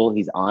as humble.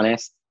 He's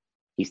honest.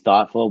 He's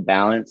thoughtful,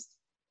 balanced.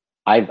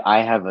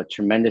 I have a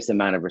tremendous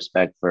amount of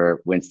respect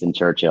for Winston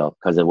Churchill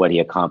because of what he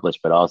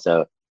accomplished, but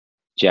also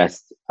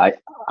just,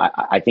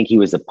 I think he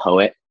was a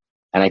poet.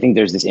 And I think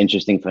there's this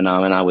interesting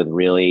phenomenon with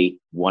really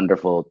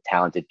wonderful,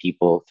 talented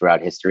people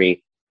throughout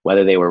history,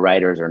 whether they were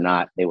writers or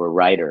not, they were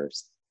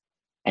writers.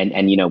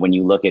 And you know, when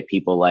you look at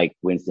people like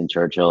Winston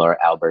Churchill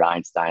or Albert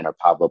Einstein or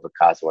Pablo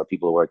Picasso, or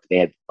people who worked, they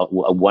had a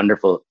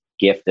wonderful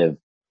gift of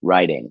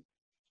writing.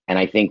 And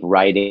I think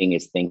writing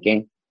is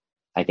thinking.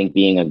 I think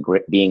being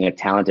a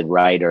talented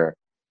writer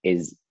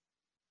is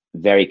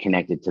very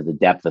connected to the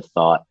depth of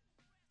thought.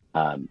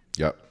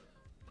 Yep.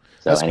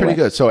 That's pretty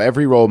good. So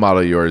every role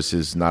model of yours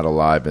is not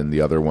alive, and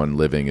the other one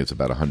living is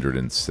about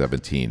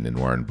 117 in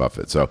Warren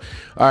Buffett. So,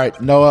 all right,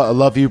 Noah, I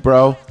love you,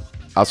 bro.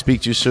 I'll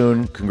speak to you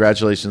soon.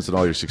 Congratulations on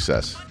all your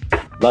success.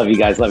 Love you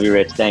guys. Love you,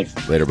 Rich.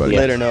 Thanks. Later, buddy.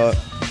 Later, Noah.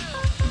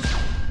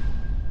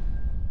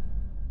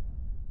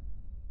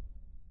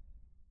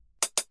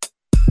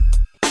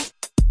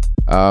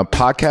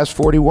 Podcast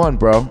 41,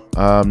 bro.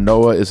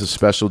 Noah is a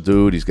special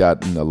dude. He's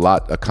gotten a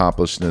lot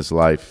accomplished in his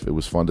life. It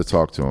was fun to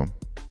talk to him.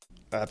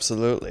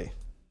 Absolutely.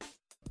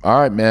 All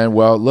right, man.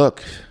 Well,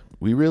 look,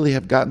 we really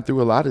have gotten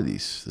through a lot of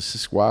these. This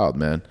is wild,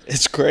 man.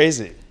 It's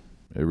crazy.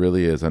 It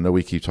really is. I know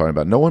we keep talking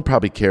about, no one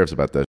probably cares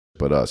about that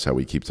but us, how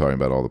we keep talking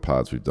about all the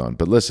pods we've done.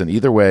 But listen,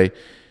 either way,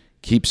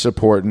 keep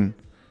supporting,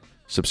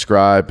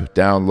 subscribe,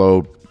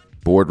 download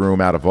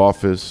Boardroom Out of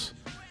Office,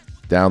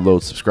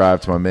 download,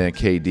 subscribe to my man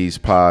KD's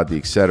pod,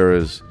 the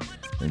Etceteras,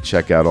 and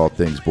check out all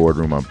things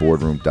Boardroom on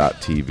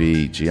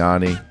boardroom.tv.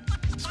 Gianni,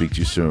 speak to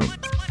you soon.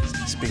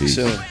 Speak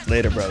soon.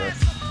 Later, brother.